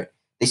restart,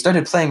 they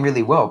started playing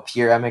really well.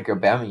 Pierre-Emerick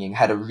Aubameyang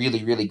had a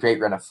really, really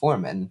great run of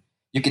form, and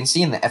you can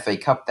see in the FA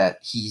Cup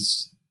that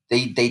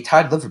they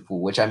tied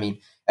Liverpool, which, I mean,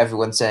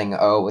 everyone's saying,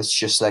 oh, it's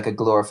just like a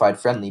glorified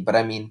friendly, but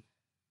I mean,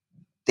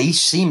 they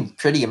seemed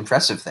pretty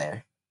impressive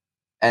there.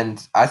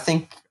 And I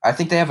think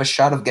they have a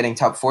shot of getting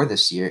top 4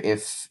 this year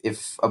if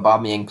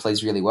Aubameyang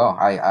plays really well.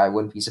 I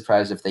wouldn't be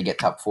surprised if they get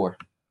top 4.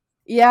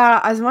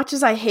 Yeah, as much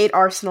as I hate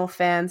Arsenal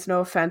fans,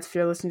 no offense if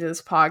you're listening to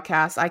this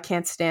podcast, I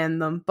can't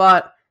stand them.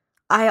 But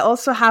I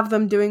also have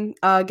them getting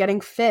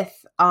 5th.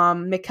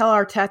 Mikel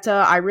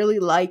Arteta, I really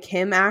like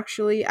him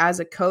actually as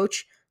a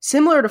coach,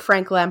 similar to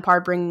Frank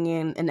Lampard, bringing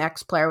in an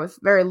ex-player with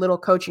very little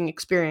coaching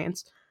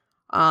experience.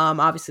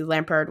 Obviously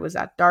Lampard was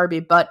at Derby,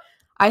 but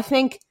I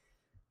think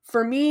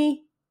for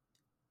me,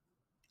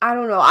 I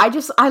don't know.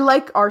 I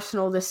like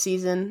Arsenal this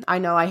season. I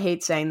know I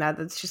hate saying that.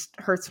 That just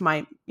hurts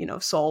my,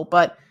 soul.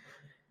 But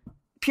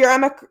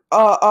Pierre-Emerick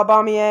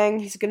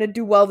Aubameyang, he's going to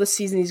do well this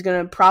season. He's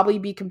going to probably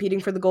be competing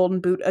for the Golden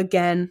Boot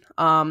again.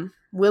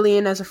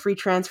 Willian as a free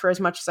transfer,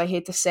 as much as I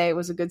hate to say it,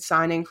 was a good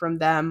signing from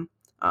them.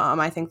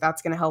 I think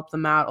that's going to help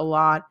them out a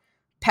lot.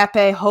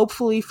 Pepe,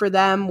 hopefully for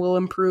them, will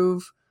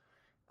improve.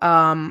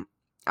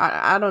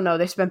 I don't know.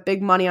 They spent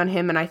big money on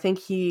him, and I think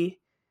he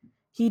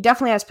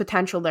definitely has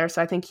potential there,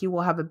 so I think he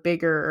will have a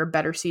bigger or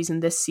better season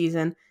this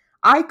season.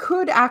 I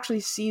could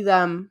actually see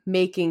them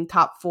making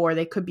top 4.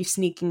 They could be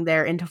sneaking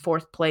there into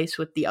 4th place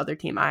with the other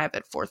team I have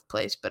at 4th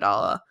place, but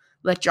I'll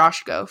let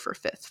Josh go for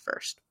 5th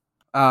first.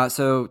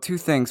 So 2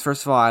 things.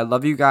 First of all, I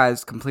love you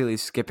guys completely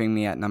skipping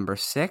me at number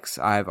 6.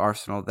 I have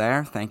Arsenal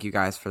there. Thank you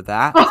guys for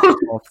that.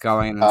 Both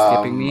going and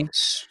skipping me.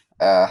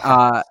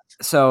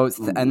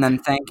 And then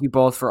thank you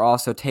both for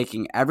also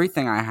taking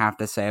everything I have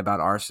to say about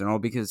Arsenal,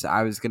 because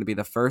I was going to be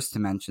the first to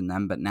mention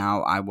them, but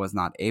now I was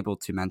not able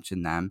to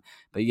mention them.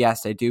 But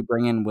yes, they do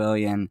bring in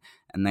Willian,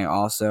 and they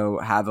also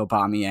have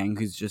Aubameyang,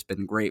 who's just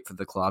been great for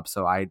the club,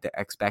 so I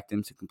expect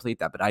him to complete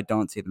that, but I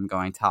don't see them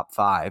going top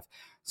 5.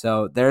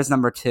 So there's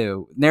number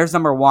 2. There's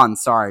number 1,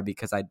 sorry,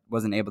 because I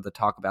wasn't able to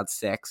talk about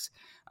 6.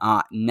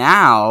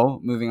 Now,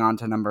 moving on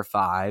to number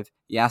 5.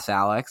 Yes,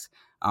 Alex,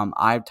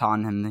 I've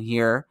Tottenham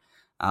here.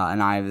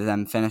 And I have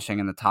them finishing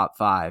in the top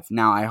 5.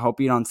 Now, I hope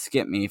you don't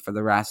skip me for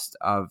the rest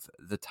of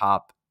the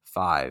top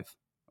 5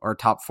 or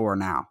top 4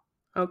 now.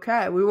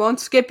 Okay, we won't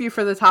skip you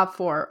for the top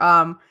 4.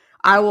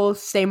 I will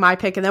say my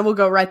pick, and then we'll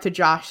go right to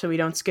Josh so we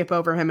don't skip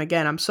over him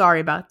again. I'm sorry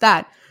about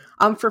that.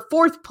 For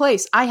 4th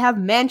place, I have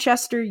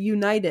Manchester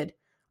United,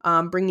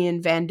 bringing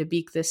in Van de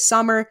Beek this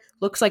summer.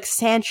 Looks like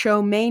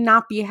Sancho may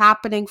not be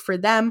happening for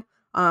them.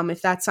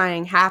 If that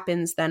signing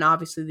happens, then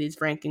obviously these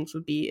rankings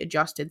would be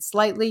adjusted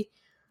slightly.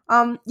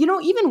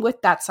 Even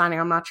with that signing,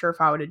 I'm not sure if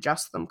I would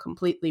adjust them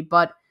completely,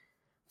 but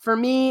for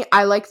me,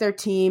 I like their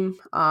team.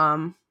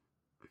 I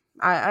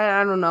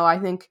don't know. I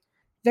think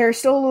they're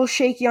still a little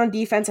shaky on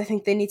defense. I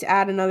think they need to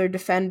add another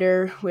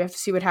defender. We have to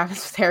see what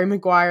happens with Harry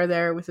Maguire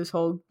there with his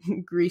whole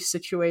Greece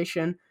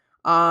situation.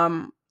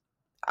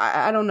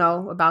 I don't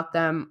know about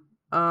them.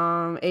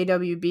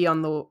 AWB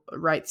on the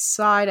right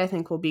side, I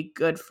think will be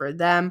good for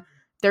them.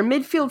 Their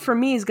midfield for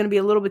me is going to be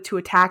a little bit too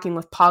attacking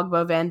with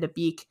Pogba, Van de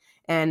Beek,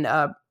 and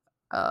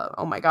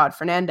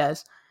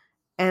Fernandez.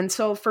 And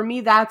so for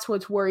me, that's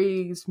what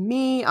worries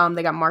me.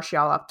 They got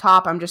Martial up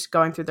top. I'm just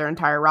going through their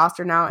entire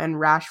roster now, and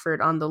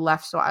Rashford on the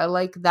left. So I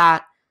like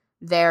that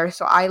there.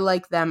 So I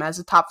like them as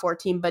a top 4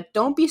 team, but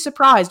don't be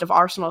surprised if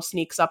Arsenal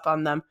sneaks up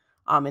on them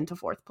into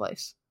 4th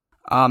place.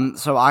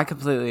 So I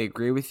completely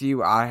agree with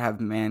you. I have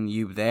Man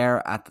U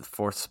there at the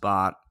 4th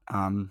spot.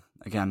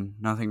 Again,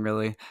 nothing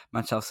really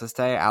much else to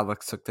say.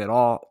 Alex took it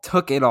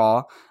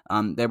all.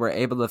 They were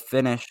able to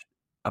finish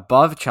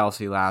above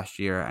Chelsea last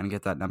year and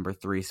get that number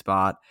 3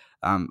 spot,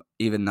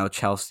 even though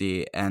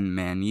Chelsea and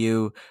Man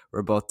U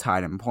were both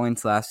tied in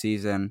points last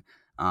season.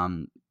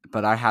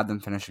 But I had them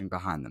finishing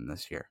behind them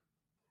this year.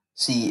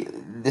 See,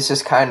 this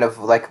is kind of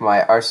like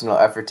my Arsenal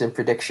Everton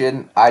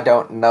prediction. I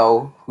don't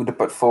know who to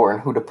put 4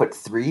 and who to put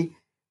 3,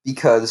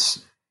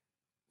 because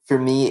for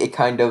me it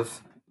kind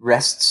of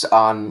rests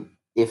on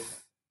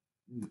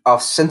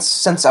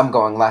since I'm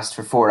going last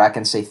for 4, I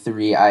can say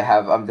 3.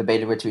 I'm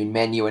debating between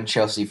Man U and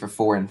Chelsea for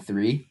 4 and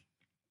 3.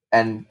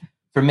 And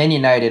for Man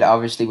United,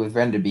 obviously with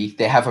Van de Beek,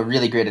 they have a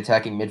really great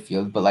attacking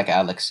midfield, but like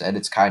Alex said,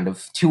 it's kind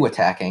of too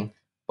attacking.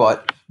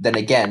 But then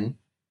again,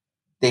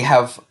 they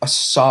have a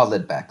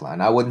solid backline.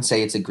 I wouldn't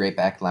say it's a great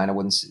backline. I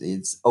wouldn't say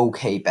it's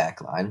okay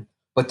backline,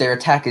 but their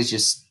attack is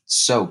just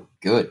so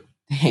good.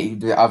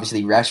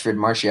 Obviously Rashford,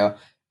 Martial,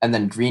 and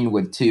then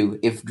Greenwood too.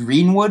 If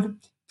Greenwood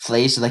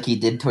plays like he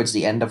did towards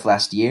the end of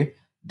last year,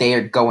 they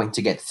are going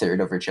to get 3rd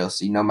over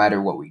Chelsea, no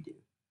matter what we do.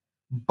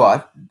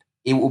 But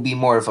it will be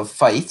more of a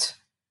fight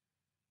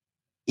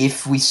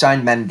if we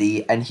sign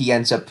Mendy and he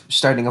ends up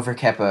starting over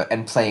Kepa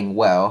and playing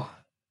well.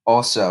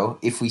 Also,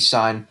 if we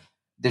sign,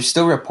 there's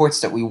still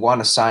reports that we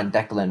want to sign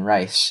Declan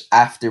Rice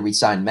after we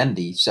sign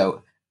Mendy.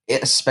 So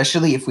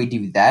especially if we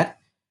do that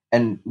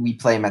and we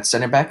play him at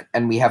center back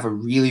and we have a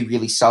really,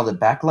 really solid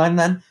back line,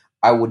 then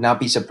I would not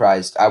be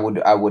surprised. I would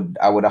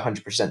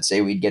 100%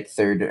 say we'd get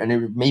 3rd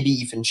and maybe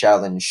even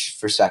challenge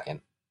for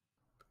 2nd.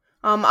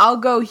 I'll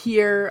go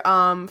here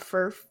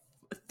for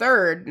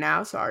 3rd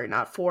now. Sorry,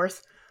 not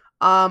 4th.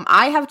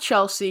 I have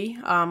Chelsea.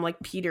 Like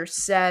Peter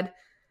said,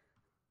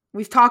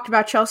 we've talked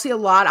about Chelsea a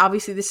lot.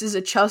 Obviously, this is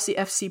a Chelsea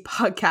FC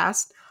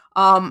podcast.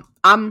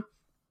 I'm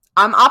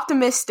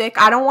optimistic.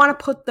 I don't want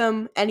to put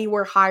them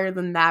anywhere higher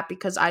than that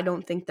because I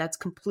don't think that's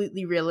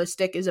completely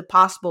realistic. Is it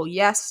possible?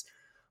 Yes.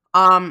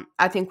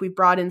 I think we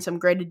brought in some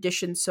great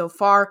additions so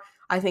far.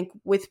 I think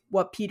with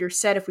what Peter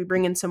said, if we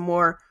bring in some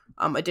more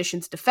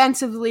additions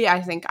defensively,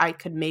 I think I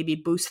could maybe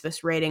boost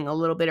this rating a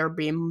little bit or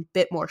be a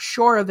bit more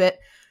sure of it.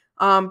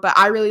 But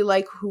I really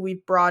like who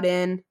we've brought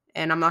in,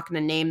 and I'm not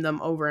going to name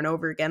them over and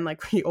over again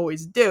like we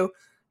always do,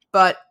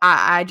 but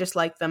I just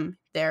like them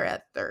there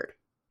at 3rd.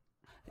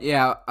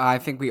 Yeah, I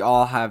think we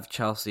all have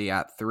Chelsea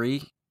at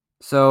 3.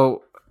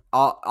 So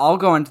I'll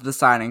go into the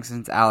signing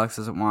since Alex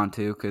doesn't want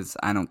to because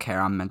I don't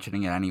care. I'm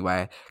mentioning it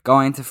anyway.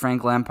 Going into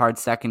Frank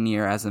Lampard's 2nd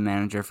year as a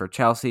manager for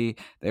Chelsea,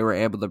 they were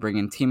able to bring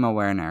in Timo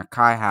Werner,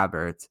 Kai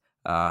Havertz,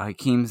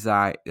 Hakim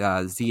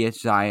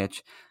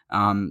Ziyech,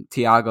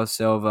 Thiago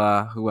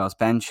Silva, who else?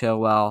 Ben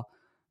Chilwell.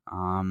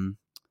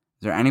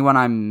 Is there anyone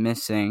I'm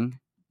missing?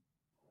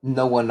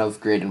 No one of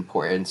great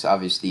importance.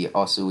 Obviously,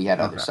 also we had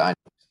other signings,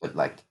 but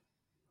like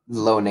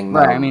loaning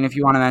them. Right, I mean, if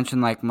you want to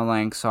mention like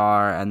Malang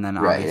Sarr and then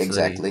obviously... Right,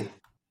 exactly.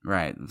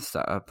 right,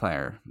 a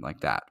player like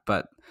that.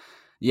 But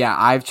yeah,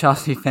 I have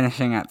Chelsea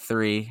finishing at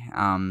 3.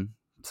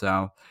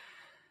 So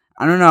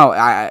I don't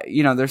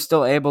know. They're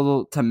still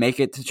able to make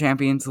it to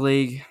Champions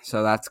League,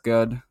 so that's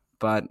good.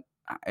 But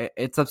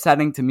it's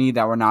upsetting to me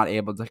that we're not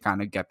able to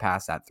kind of get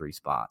past that 3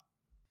 spot.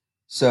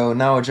 So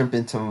now I'll jump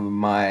into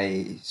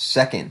my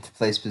second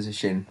place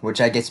position,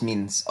 which I guess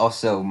means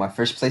also my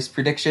first place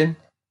prediction.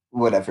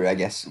 Whatever, I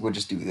guess we'll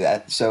just do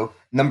that. So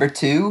number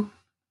 2,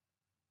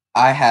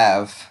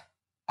 I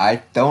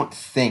don't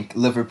think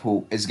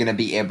Liverpool is going to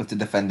be able to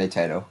defend their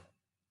title.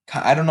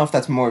 I don't know if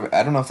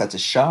that's a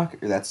shock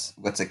or that's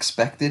what's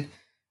expected,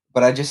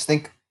 but I just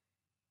think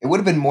it would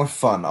have been more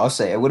fun. I'll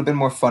say it would have been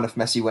more fun if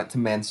Messi went to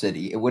Man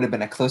City. It would have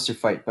been a closer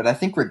fight, but I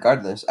think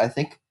regardless, I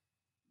think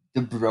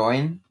De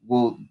Bruyne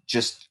will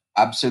just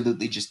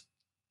absolutely just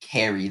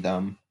carry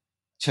them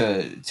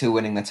to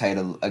winning the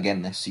title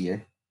again this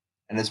year.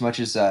 And as much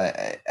as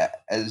I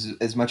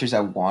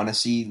want to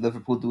see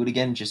Liverpool do it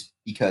again, just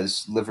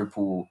because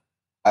Liverpool,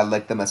 I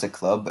like them as a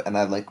club and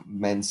I like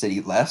Man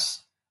City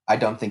less. I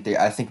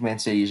think Man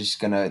City is just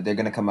they're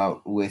gonna come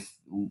out with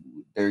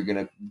they're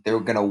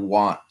gonna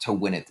want to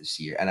win it this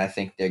year, and I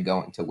think they're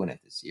going to win it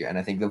this year. And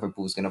I think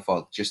Liverpool is gonna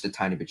fall just a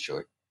tiny bit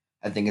short.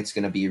 I think it's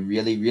gonna be a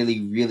really,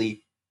 really,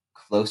 really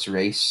close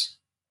race,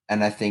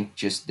 and I think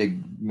just the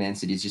Man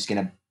City is just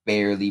gonna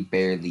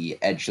barely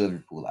edge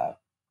Liverpool out.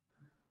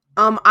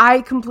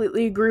 I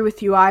completely agree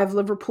with you. I have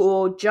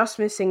Liverpool just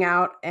missing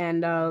out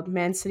and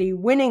Man City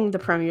winning the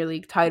Premier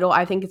League title.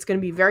 I think it's going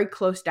to be very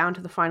close down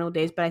to the final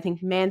days, but I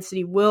think Man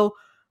City will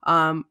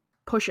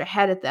push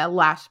ahead at that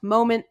last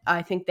moment.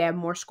 I think they have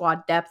more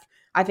squad depth.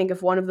 I think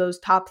if one of those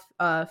top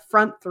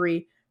front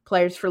 3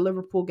 players for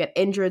Liverpool get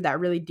injured, that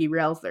really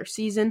derails their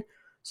season.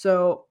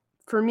 So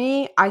for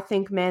me, I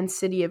think Man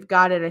City have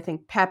got it. I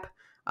think Pep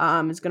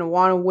is going to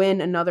want to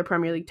win another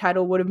Premier League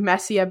title. Would have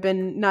Messi have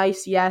been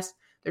nice? Yes.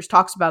 There's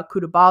talks about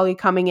Koulibaly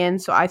coming in.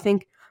 So I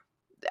think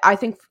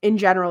in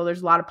general,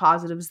 there's a lot of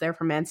positives there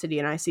for Man City,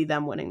 and I see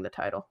them winning the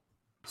title.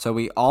 So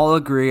we all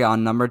agree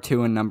on number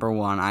 2 and number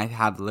 1. I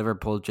have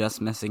Liverpool just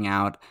missing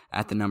out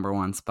at the number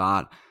 1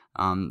 spot.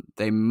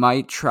 They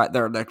might try.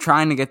 They're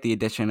trying to get the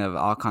addition of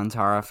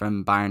Alcantara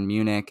from Bayern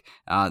Munich.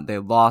 They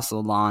lost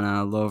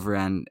Lallana,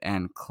 Lovren,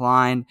 and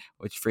Klein,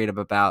 which freed up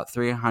about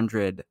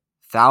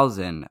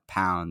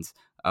 £300,000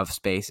 of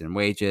space and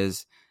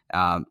wages.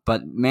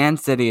 But Man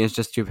City is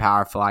just too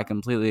powerful. I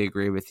completely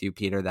agree with you,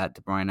 Peter, that De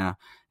Bruyne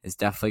is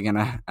definitely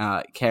going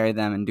to carry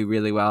them and do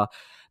really well.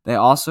 They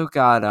also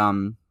got,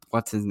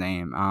 what's his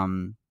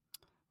name?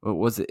 What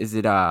was it? Is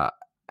it Ake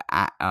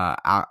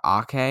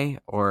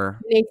or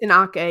Nathan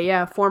Ake?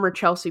 Yeah, former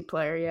Chelsea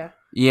player. Yeah.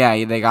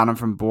 Yeah, they got him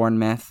from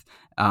Bournemouth.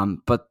 And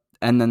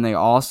then they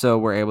also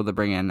were able to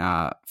bring in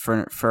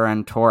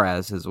Ferran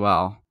Torres as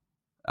well.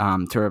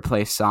 To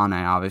replace Sane,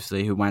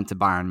 obviously, who went to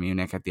Bayern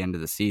Munich at the end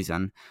of the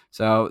season.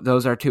 So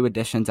those are 2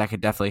 additions that could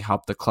definitely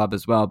help the club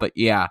as well. But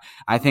yeah,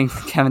 I think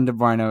Kevin De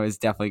Bruyne is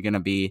definitely going to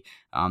be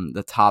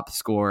the top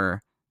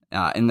scorer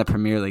in the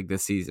Premier League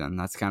this season.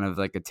 That's kind of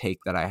like a take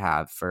that I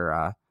have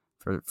for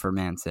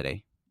Man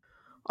City.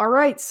 All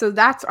right, so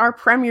that's our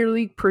Premier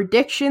League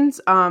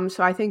predictions. So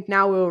I think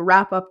now we'll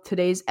wrap up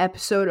today's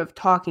episode of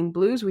Talking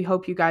Blues. We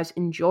hope you guys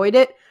enjoyed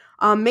it.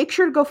 Make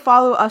sure to go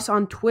follow us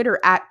on Twitter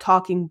at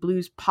Talking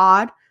Blues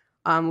Pod.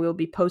 We'll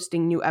be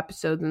posting new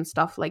episodes and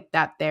stuff like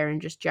that there, and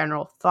just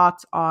general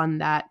thoughts on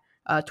that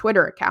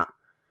Twitter account.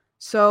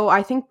 So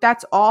I think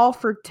that's all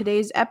for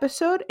today's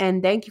episode,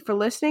 and thank you for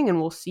listening, and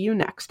we'll see you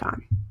next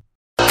time.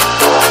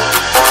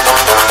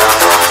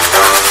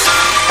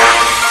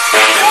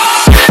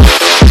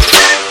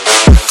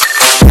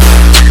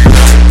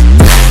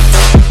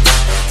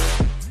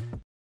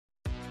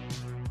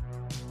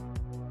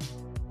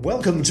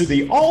 Welcome to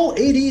the All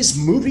 80s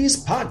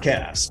Movies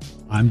Podcast.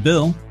 I'm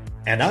Bill.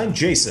 And I'm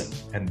Jason.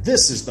 And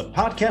this is the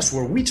podcast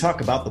where we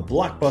talk about the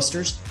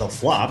blockbusters, the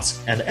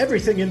flops, and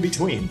everything in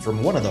between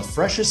from one of the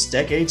freshest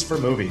decades for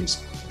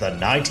movies, the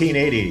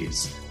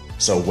 1980s.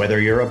 So whether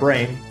you're a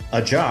brain,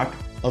 a jock,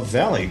 a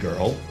valley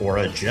girl, or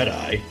a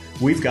Jedi,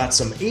 we've got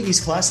some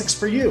 80s classics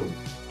for you.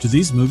 Do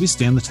these movies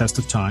stand the test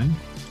of time?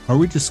 Are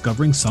we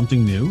discovering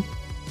something new?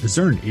 Is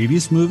there an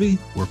 80s movie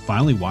we're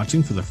finally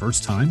watching for the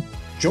first time?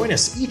 Join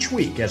us each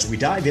week as we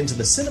dive into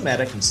the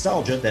cinematic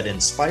nostalgia that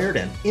inspired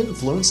and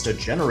influenced a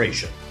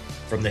generation.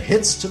 From the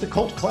hits to the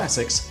cult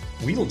classics,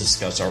 we'll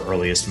discuss our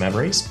earliest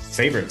memories,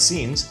 favorite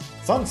scenes,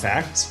 fun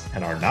facts,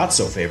 and our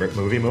not-so-favorite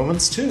movie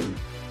moments, too.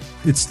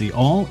 It's the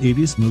All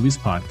 80s Movies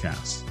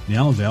Podcast,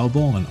 now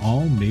available on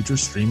all major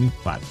streaming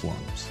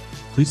platforms.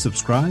 Please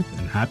subscribe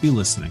and happy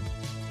listening.